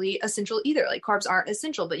necessarily essential either. Like carbs aren't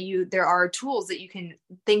essential, but there are tools that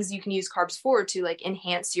things you can use carbs for to like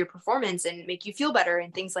enhance your performance and make you feel better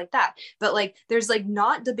and things like that. But like there's like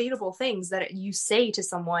not debatable things that you say to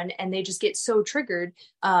someone and they just get so triggered.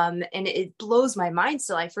 And it blows my mind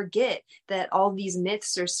still. I forget that all these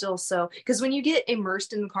myths are still so, because when you get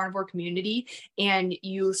immersed in the carnivore community and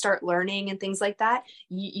you start learning and things like that,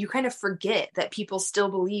 you kind of forget that people still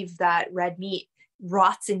believe that red meat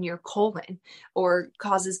rots in your colon or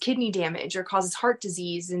causes kidney damage or causes heart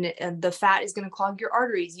disease, and the fat is going to clog your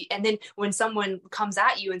arteries. And then when someone comes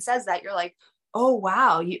at you and says that, you're like, oh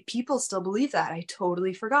wow, people still believe that. I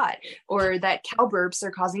totally forgot. Or that cow burps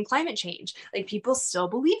are causing climate change. Like people still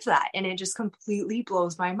believe that, and it just completely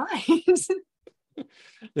blows my mind.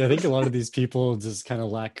 Yeah, I think a lot of these people just kind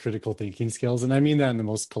of lack critical thinking skills. And I mean that in the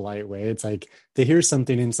most polite way. It's like they hear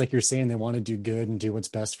something and it's like you're saying they want to do good and do what's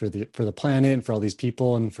best for the planet and for all these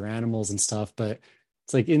people and for animals and stuff. But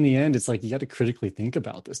it's like in the end, it's like you got to critically think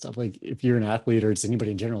about this stuff. Like if you're an athlete or it's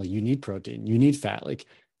anybody in general, you need protein, you need fat. Like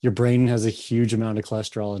your brain has a huge amount of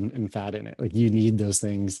cholesterol and fat in it. Like you need those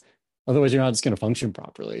things. Otherwise, you're not just going to function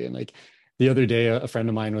properly. And like the other day, a friend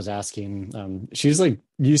of mine was asking, she's like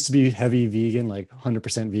used to be heavy vegan, like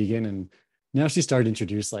 100% vegan. And now she started to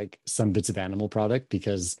introduce like some bits of animal product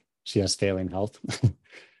because she has failing health,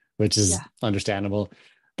 which is understandable.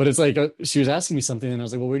 But it's like, she was asking me something and I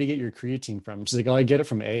was like, well, where do you get your creatine from? She's like, oh, I get it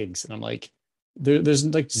from eggs. And I'm like, there's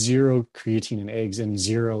like zero creatine in eggs and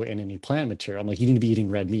zero in any plant material. I'm like, you need to be eating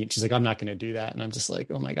red meat. She's like, I'm not going to do that. And I'm just like,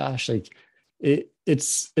 oh my gosh, like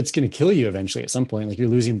it's going to kill you eventually at some point. Like you're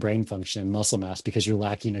losing brain function and muscle mass because you're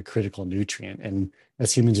lacking a critical nutrient. And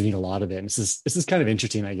as humans, we need a lot of it. And this is kind of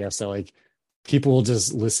interesting, I guess, that like people will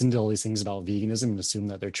just listen to all these things about veganism and assume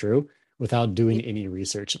that they're true without doing any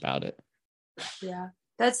research about it. Yeah.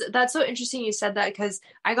 That's so interesting you said that, because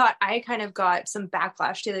I kind of got some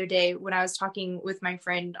backlash the other day when I was talking with my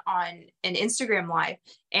friend on an Instagram live,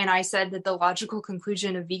 and I said that the logical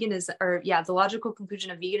conclusion of veganism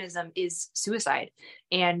is suicide,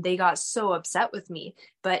 and they got so upset with me.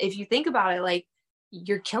 But if you think about it, like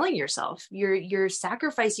you're killing yourself, you're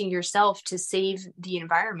sacrificing yourself to save the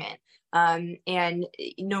environment. And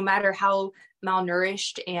no matter how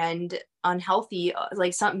malnourished and unhealthy,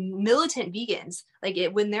 like some militant vegans, like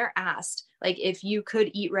when they're asked, like, if you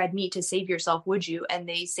could eat red meat to save yourself, would you? And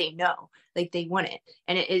they say no, like they wouldn't.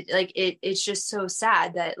 And it's just so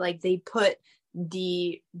sad that like they put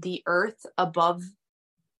the earth above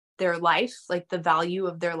their life, like the value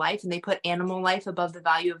of their life, and they put animal life above the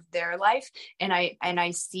value of their life. And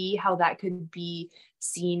I see how that could be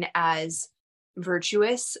seen as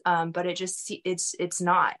virtuous, but it's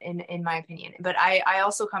not in my opinion. But I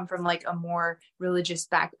also come from like a more religious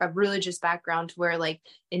background where like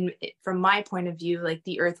from my point of view, like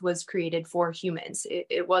the earth was created for humans.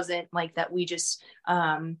 It wasn't like that we just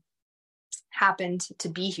happened to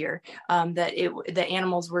be here, that the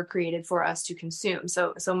animals were created for us to consume.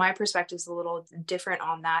 So my perspective is a little different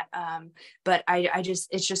on that. But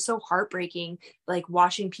it's just so heartbreaking, like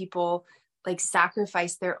watching people like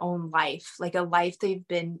sacrifice their own life, like a life they've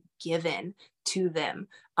been given to them,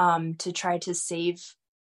 to try to save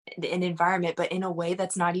an environment, but in a way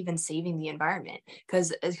that's not even saving the environment,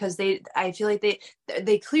 because I feel like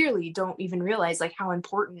they clearly don't even realize like how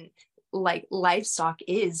important like livestock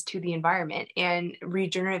is to the environment. And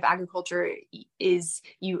regenerative agriculture is,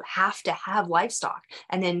 you have to have livestock.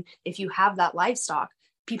 And then if you have that livestock,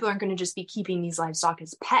 people aren't going to just be keeping these livestock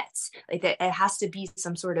as pets. Like that, it has to be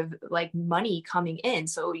some sort of like money coming in.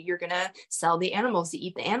 So you're going to sell the animals to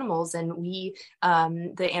eat the animals, and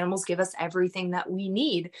the animals give us everything that we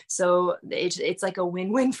need. So it's like a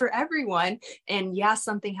win-win for everyone. And yeah,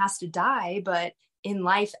 something has to die, but in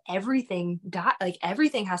life, everything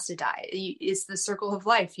everything has to die. It's the circle of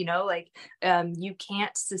life, like you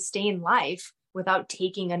can't sustain life without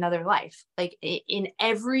taking another life. Like in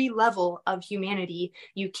every level of humanity,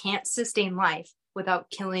 you can't sustain life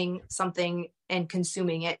without killing something and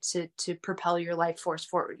consuming it to propel your life force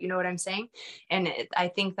forward. You know what I'm saying? And I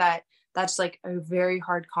think that's like a very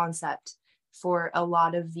hard concept for a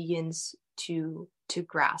lot of vegans to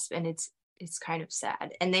grasp. And it's kind of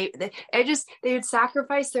sad. And they would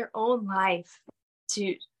sacrifice their own life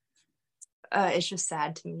to, it's just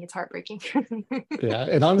sad to me. It's heartbreaking. Yeah,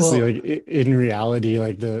 and honestly, like in reality,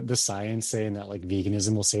 like the science saying that like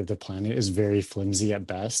veganism will save the planet is very flimsy at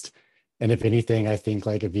best. And if anything, I think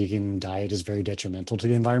like a vegan diet is very detrimental to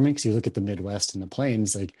the environment. Because you look at the Midwest and the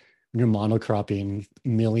plains, like when you're monocropping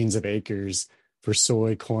millions of acres for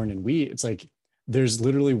soy, corn, and wheat, it's like there's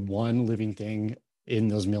literally one living thing in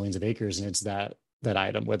those millions of acres, and it's that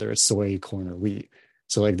item, whether it's soy, corn, or wheat.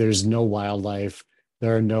 So like there's no wildlife,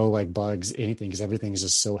 there are no like bugs, anything, because everything is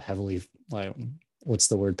just so heavily like, what's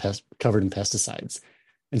the word, covered in pesticides.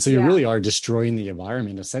 And so you really are destroying the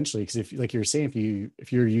environment essentially, because if, like you're saying,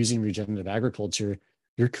 if you're using regenerative agriculture,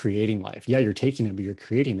 you're creating life. Yeah, you're taking it, but you're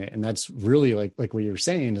creating it. And that's really like what you're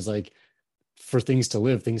saying is like, for things to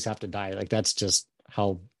live, things have to die. Like that's just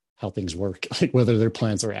how things work. Like whether they're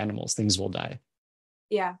plants or animals, things will die.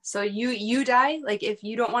 Yeah. So you die. Like if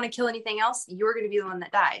you don't want to kill anything else, you're going to be the one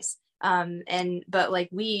that dies. But like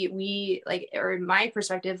we like, or in my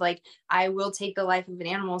perspective, like I will take the life of an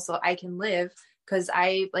animal so I can live, because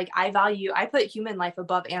I put human life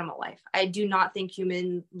above animal life. I do not think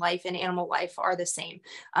human life and animal life are the same.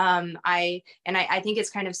 I think it's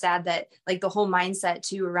kind of sad that like the whole mindset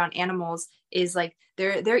too around animals is like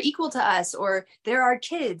they're equal to us, or they're our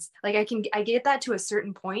kids. Like I get that to a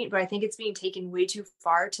certain point, but I think it's being taken way too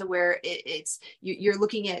far to where you're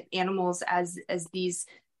looking at animals as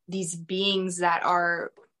these beings that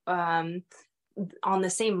are on the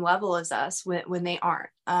same level as us when they aren't.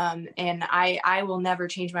 And I will never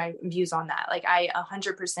change my views on that. Like I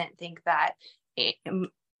 100% think that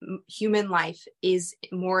human life is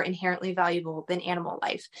more inherently valuable than animal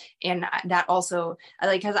life. And that also,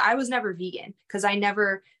 like, because I was never vegan, because I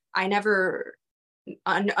never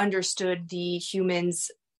understood the humans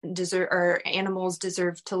deserve, or animals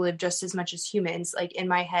deserve to live just as much as humans. Like in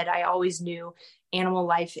my head, I always knew animal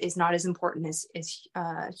life is not as important as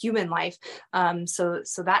human life. So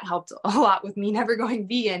that helped a lot with me never going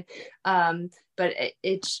vegan. But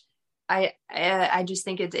I just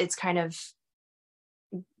think it's kind of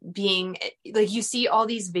being like, you see all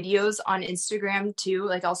these videos on Instagram too.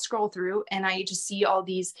 Like I'll scroll through and I just see all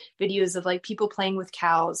these videos of like people playing with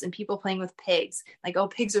cows and people playing with pigs. Like, oh,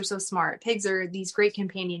 pigs are so smart. Pigs are these great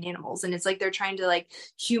companion animals. And it's like, they're trying to like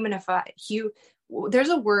there's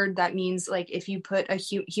a word that means like, if you put a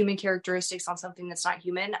human characteristics on something that's not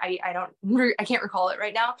human, I can't recall it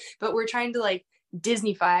right now, but we're trying to like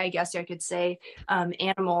Disneyfy, I guess I could say,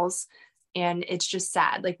 animals. And it's just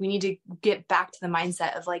sad. Like we need to get back to the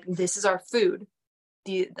mindset of like, this is our food.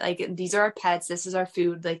 These are our pets. This is our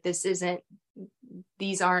food. Like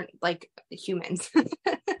these aren't like humans.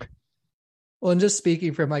 Well, and just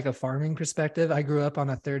speaking from like a farming perspective, I grew up on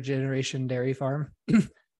a 3rd generation dairy farm.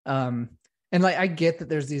 And like, I get that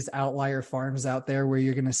there's these outlier farms out there where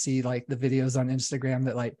you're going to see like the videos on Instagram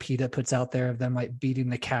that like PETA puts out there of them like beating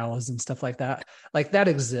the cows and stuff like that. Like that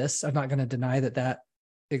exists. I'm not going to deny that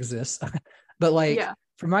exists. But like,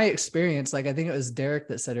 from my experience, like I think it was Derek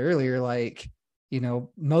that said earlier, like, you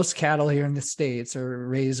know, most cattle here in the States are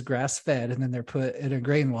raised grass fed and then they're put in a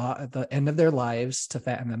grain lot at the end of their lives to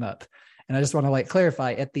fatten them up. And I just want to like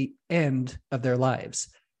clarify, at the end of their lives.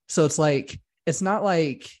 So it's like, it's not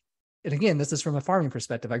like, and again, this is from a farming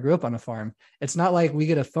perspective. I grew up on a farm. It's not like we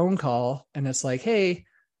get a phone call and it's like, hey,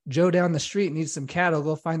 Joe down the street needs some cattle.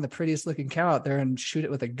 Go find the prettiest looking cow out there and shoot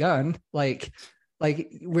it with a gun. Like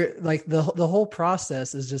we're like the whole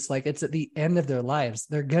process is just like, it's at the end of their lives.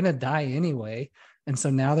 They're going to die anyway. And so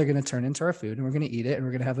now they're going to turn into our food and we're going to eat it and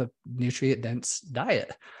we're going to have a nutrient dense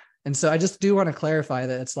diet. And so I just do want to clarify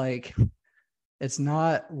that it's like, it's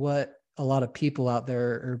not what a lot of people out there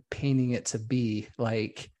are painting it to be.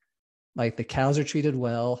 Like the cows are treated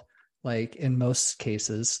well. Like in most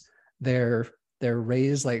cases, they're they're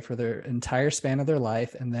raised like for their entire span of their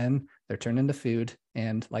life, and then they're turned into food.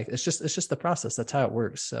 And like, it's just the process. That's how it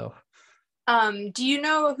works. So, do you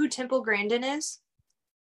know who Temple Grandin is?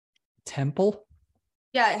 Temple?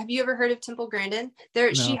 Yeah, have you ever heard of Temple Grandin? There,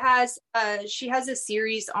 No. she has a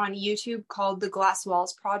series on YouTube called the Glass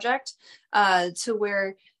Walls Project, to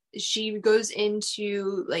where she goes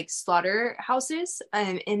into like slaughterhouses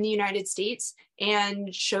in the United States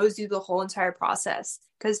and shows you the whole entire process.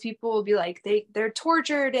 Because people will be like, they're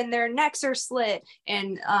tortured and their necks are slit,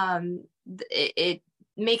 and it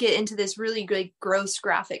make it into this really good gross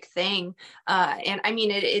graphic thing, and I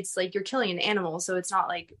mean it's like you're killing an animal, so it's not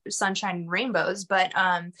like sunshine and rainbows, but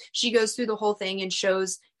she goes through the whole thing and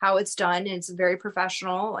shows how it's done, and it's very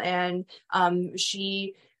professional, and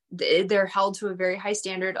they're held to a very high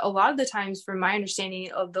standard a lot of the times, from my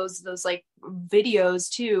understanding of those like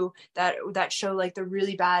videos too that show like the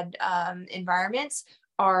really bad environments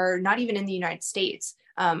are not even in the United States.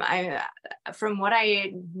 From what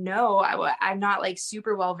I know, I'm not like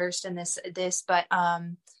super well versed in this, but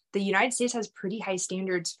the United States has pretty high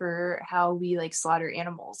standards for how we like slaughter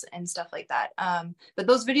animals and stuff like that. But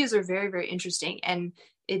those videos are very, very interesting, and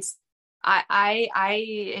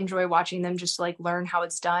I enjoy watching them just to like learn how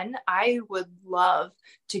it's done. I would love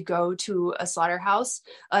to go to a slaughterhouse.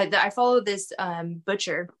 I follow this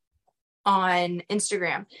butcher on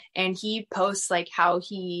Instagram, and he posts like how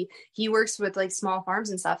he works with like small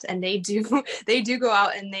farms and stuff, and they do go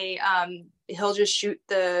out and he'll just shoot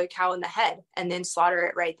the cow in the head and then slaughter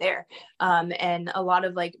it right there. And a lot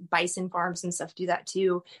of like bison farms and stuff do that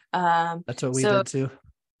too. That's what we did too.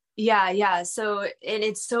 Yeah. So, and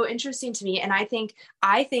it's so interesting to me, and I think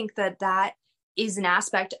that is an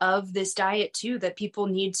aspect of this diet too that people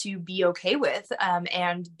need to be okay with,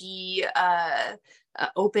 and be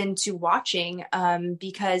open to watching,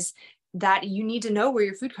 because that you need to know where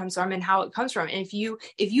your food comes from and how it comes from. And if you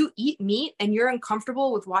eat meat and you're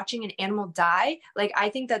uncomfortable with watching an animal die, like I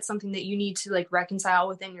think that's something that you need to like reconcile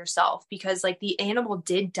within yourself, because like the animal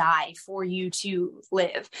did die for you to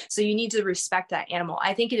live. So you need to respect that animal.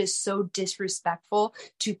 I think it is so disrespectful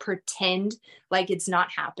to pretend like it's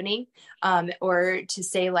not happening, or to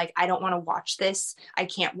say like, I don't want to watch this. I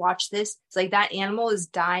can't watch this. It's like that animal is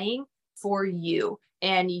dying for you,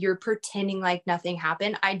 and you're pretending like nothing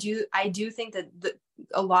happened. I do think that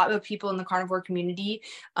a lot of people in the carnivore community,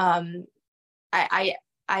 I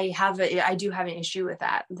do have an issue with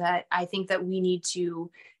that I think that we need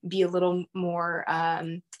to be a little more,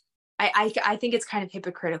 I think it's kind of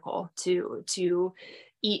hypocritical to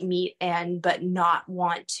eat meat but not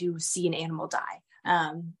want to see an animal die,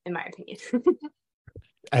 in my opinion.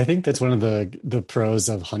 I think that's one of the pros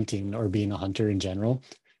of hunting or being a hunter in general,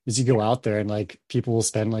 is you go out there and like people will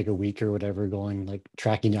spend like a week or whatever going like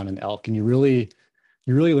tracking down an elk, and you really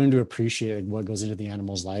learn to appreciate like, what goes into the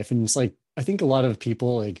animal's life. And it's like, I think a lot of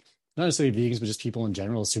people, like not necessarily vegans, but just people in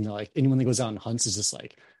general, assume that like anyone that goes out and hunts is just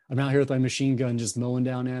like, I'm out here with my machine gun just mowing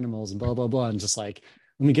down animals and blah blah blah, and just like,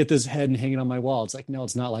 let me get this head and hang it on my wall. It's like, no,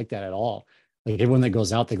 it's not like that at all. Like everyone that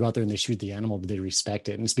goes out, they go out there and they shoot the animal, but they respect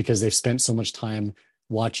it, and it's because they've spent so much time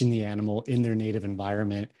watching the animal in their native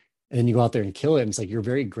environment. And then you go out there and kill it, and it's like you're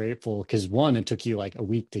very grateful because one, it took you like a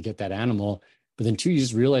week to get that animal, but then two, you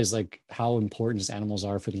just realize like how important just animals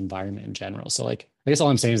are for the environment in general. So like, I guess all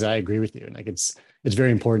I'm saying is that I agree with you, and like it's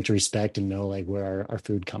very important to respect and know like where our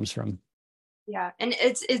food comes from. Yeah, and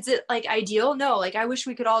is it like ideal? No, like I wish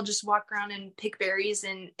we could all just walk around and pick berries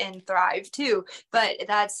and thrive too, but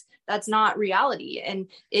that's not reality. And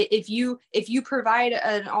if you provide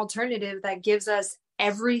an alternative that gives us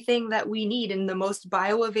everything that we need in the most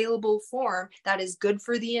bioavailable form that is good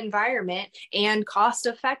for the environment and cost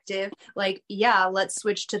effective, like, yeah, let's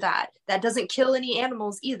switch to that. That doesn't kill any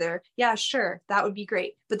animals either. Yeah, sure, that would be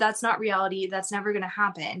great, but that's not reality. That's never going to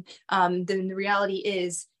happen. Then the reality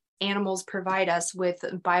is animals provide us with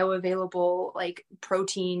bioavailable like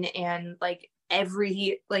protein and like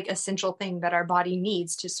every like essential thing that our body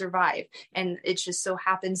needs to survive, and it just so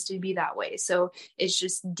happens to be that way. So it's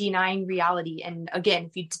just denying reality, and again,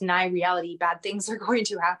 if you deny reality, bad things are going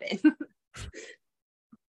to happen.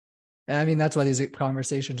 I mean, that's why these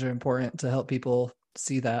conversations are important, to help people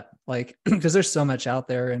see that, like, because there's so much out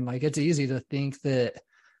there, and like it's easy to think that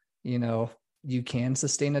you can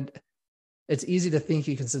sustain it's easy to think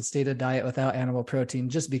you can sustain a diet without animal protein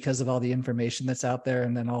just because of all the information that's out there.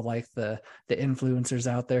 And then all like the influencers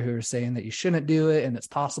out there who are saying that you shouldn't do it and it's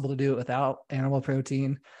possible to do it without animal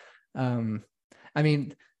protein. I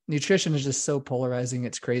mean, nutrition is just so polarizing.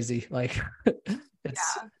 It's crazy. Like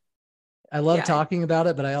I love talking about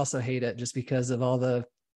it, but I also hate it just because of all the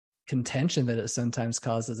contention that it sometimes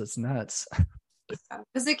causes. It's nuts.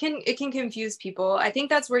 Because it can confuse people. I think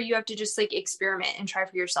that's where you have to just like experiment and try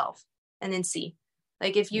for yourself and then see.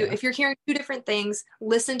 Like if you're hearing two different things,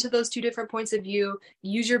 listen to those two different points of view,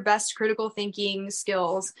 use your best critical thinking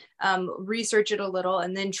skills, research it a little,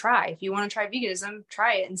 and then try. If you want to try veganism,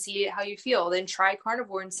 try it and see how you feel. Then try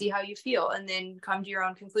carnivore and see how you feel, and then come to your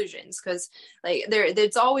own conclusions. Because like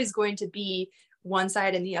it's always going to be one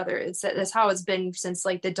side and the other. That's how it's been since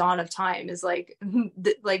like the dawn of time, is like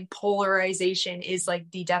like polarization is like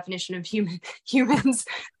the definition of humans.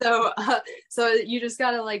 So you just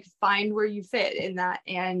gotta like find where you fit in that,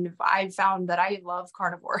 and I found that I love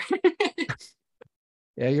carnivore.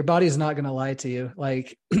 Yeah, your body's not going to lie to you.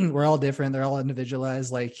 Like we're all different, they're all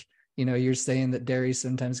individualized. Like, you know, you're saying that dairy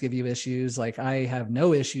sometimes give you issues. Like I have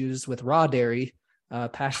no issues with raw dairy.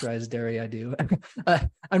 Pasteurized dairy I do.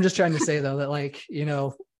 I'm just trying to say though that, like, you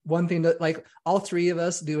know, one thing that like all three of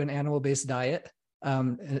us do an animal-based diet.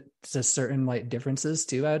 It's a certain like differences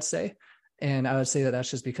too, I would say. And I would say that that's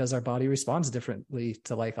just because our body responds differently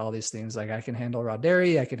to like all these things. Like I can handle raw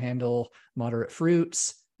dairy, I can handle moderate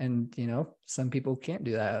fruits, and you know, some people can't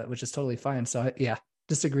do that, which is totally fine. So yeah,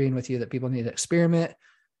 disagreeing with you that people need to experiment,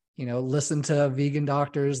 you know, listen to vegan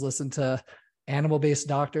doctors, listen to animal-based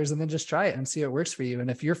doctors, and then just try it and see what works for you.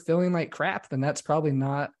 And if you're feeling like crap, then that's probably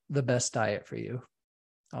not the best diet for you,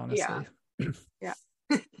 honestly. Yeah.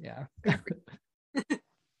 Yeah.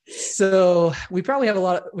 So we probably have a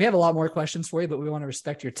lot more questions for you, but we want to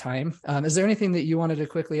respect your time. Is there anything that you wanted to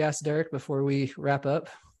quickly ask Derek before we wrap up?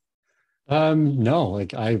 No,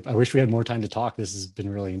 like I wish we had more time to talk. This has been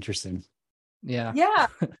really interesting. Yeah.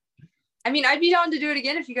 I mean, I'd be down to do it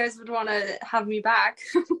again if you guys would want to have me back.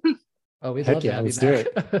 Oh, we'd love to have you back. Do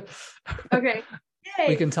it. Okay. Yay.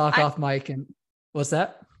 We can talk off mic. And what's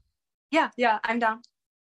that? Yeah, I'm down.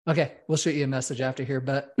 Okay, we'll shoot you a message after here.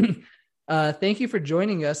 But thank you for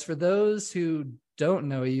joining us. For those who don't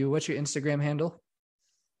know you, what's your Instagram handle?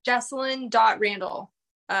 Jessalyn.Randle.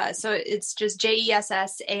 So it's just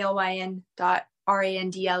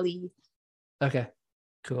JESSALYN.RANDLE. Okay,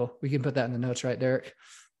 cool. We can put that in the notes, right, Derek?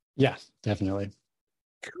 Yeah, definitely.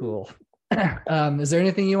 Cool. Is there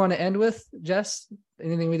anything you want to end with, Jess?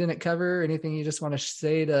 Anything we didn't cover? Anything you just want to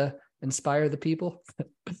say to inspire the people?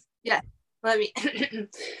 Yeah. Let me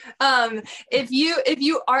if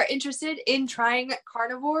you are interested in trying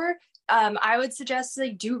carnivore, I would suggest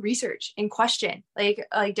like do research and question. Like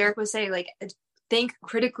Derek was saying, like think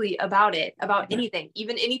critically about it, about anything,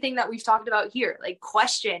 even anything that we've talked about here. Like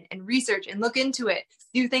question and research and look into it.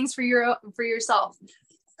 Do things for yourself.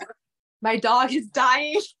 My dog is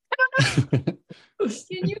dying. Can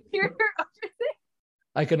you hear her over there?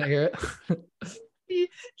 I couldn't hear it.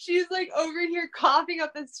 She's like over here coughing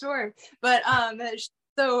up a storm. But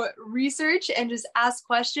so research and just ask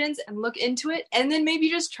questions and look into it, and then maybe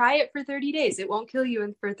just try it for 30 days. It won't kill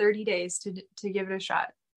you for 30 days to give it a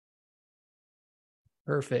shot.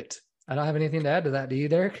 Perfect. I don't have anything to add to that. Do you,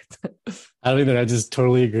 Derek? I don't either. I just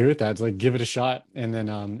totally agree with that. It's like give it a shot and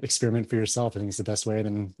then experiment for yourself. I think it's the best way. And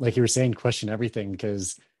then, like you were saying, question everything,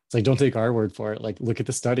 because it's like don't take our word for it. Like look at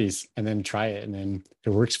the studies and then try it. And then if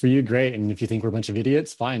it works for you, great. And if you think we're a bunch of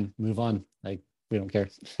idiots, fine, move on. Like we don't care.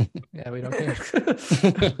 Yeah, we don't care.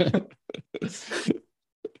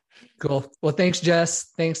 Cool. Well, thanks,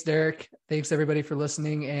 Jess. Thanks, Derek. Thanks everybody for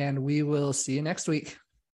listening, and we will see you next week.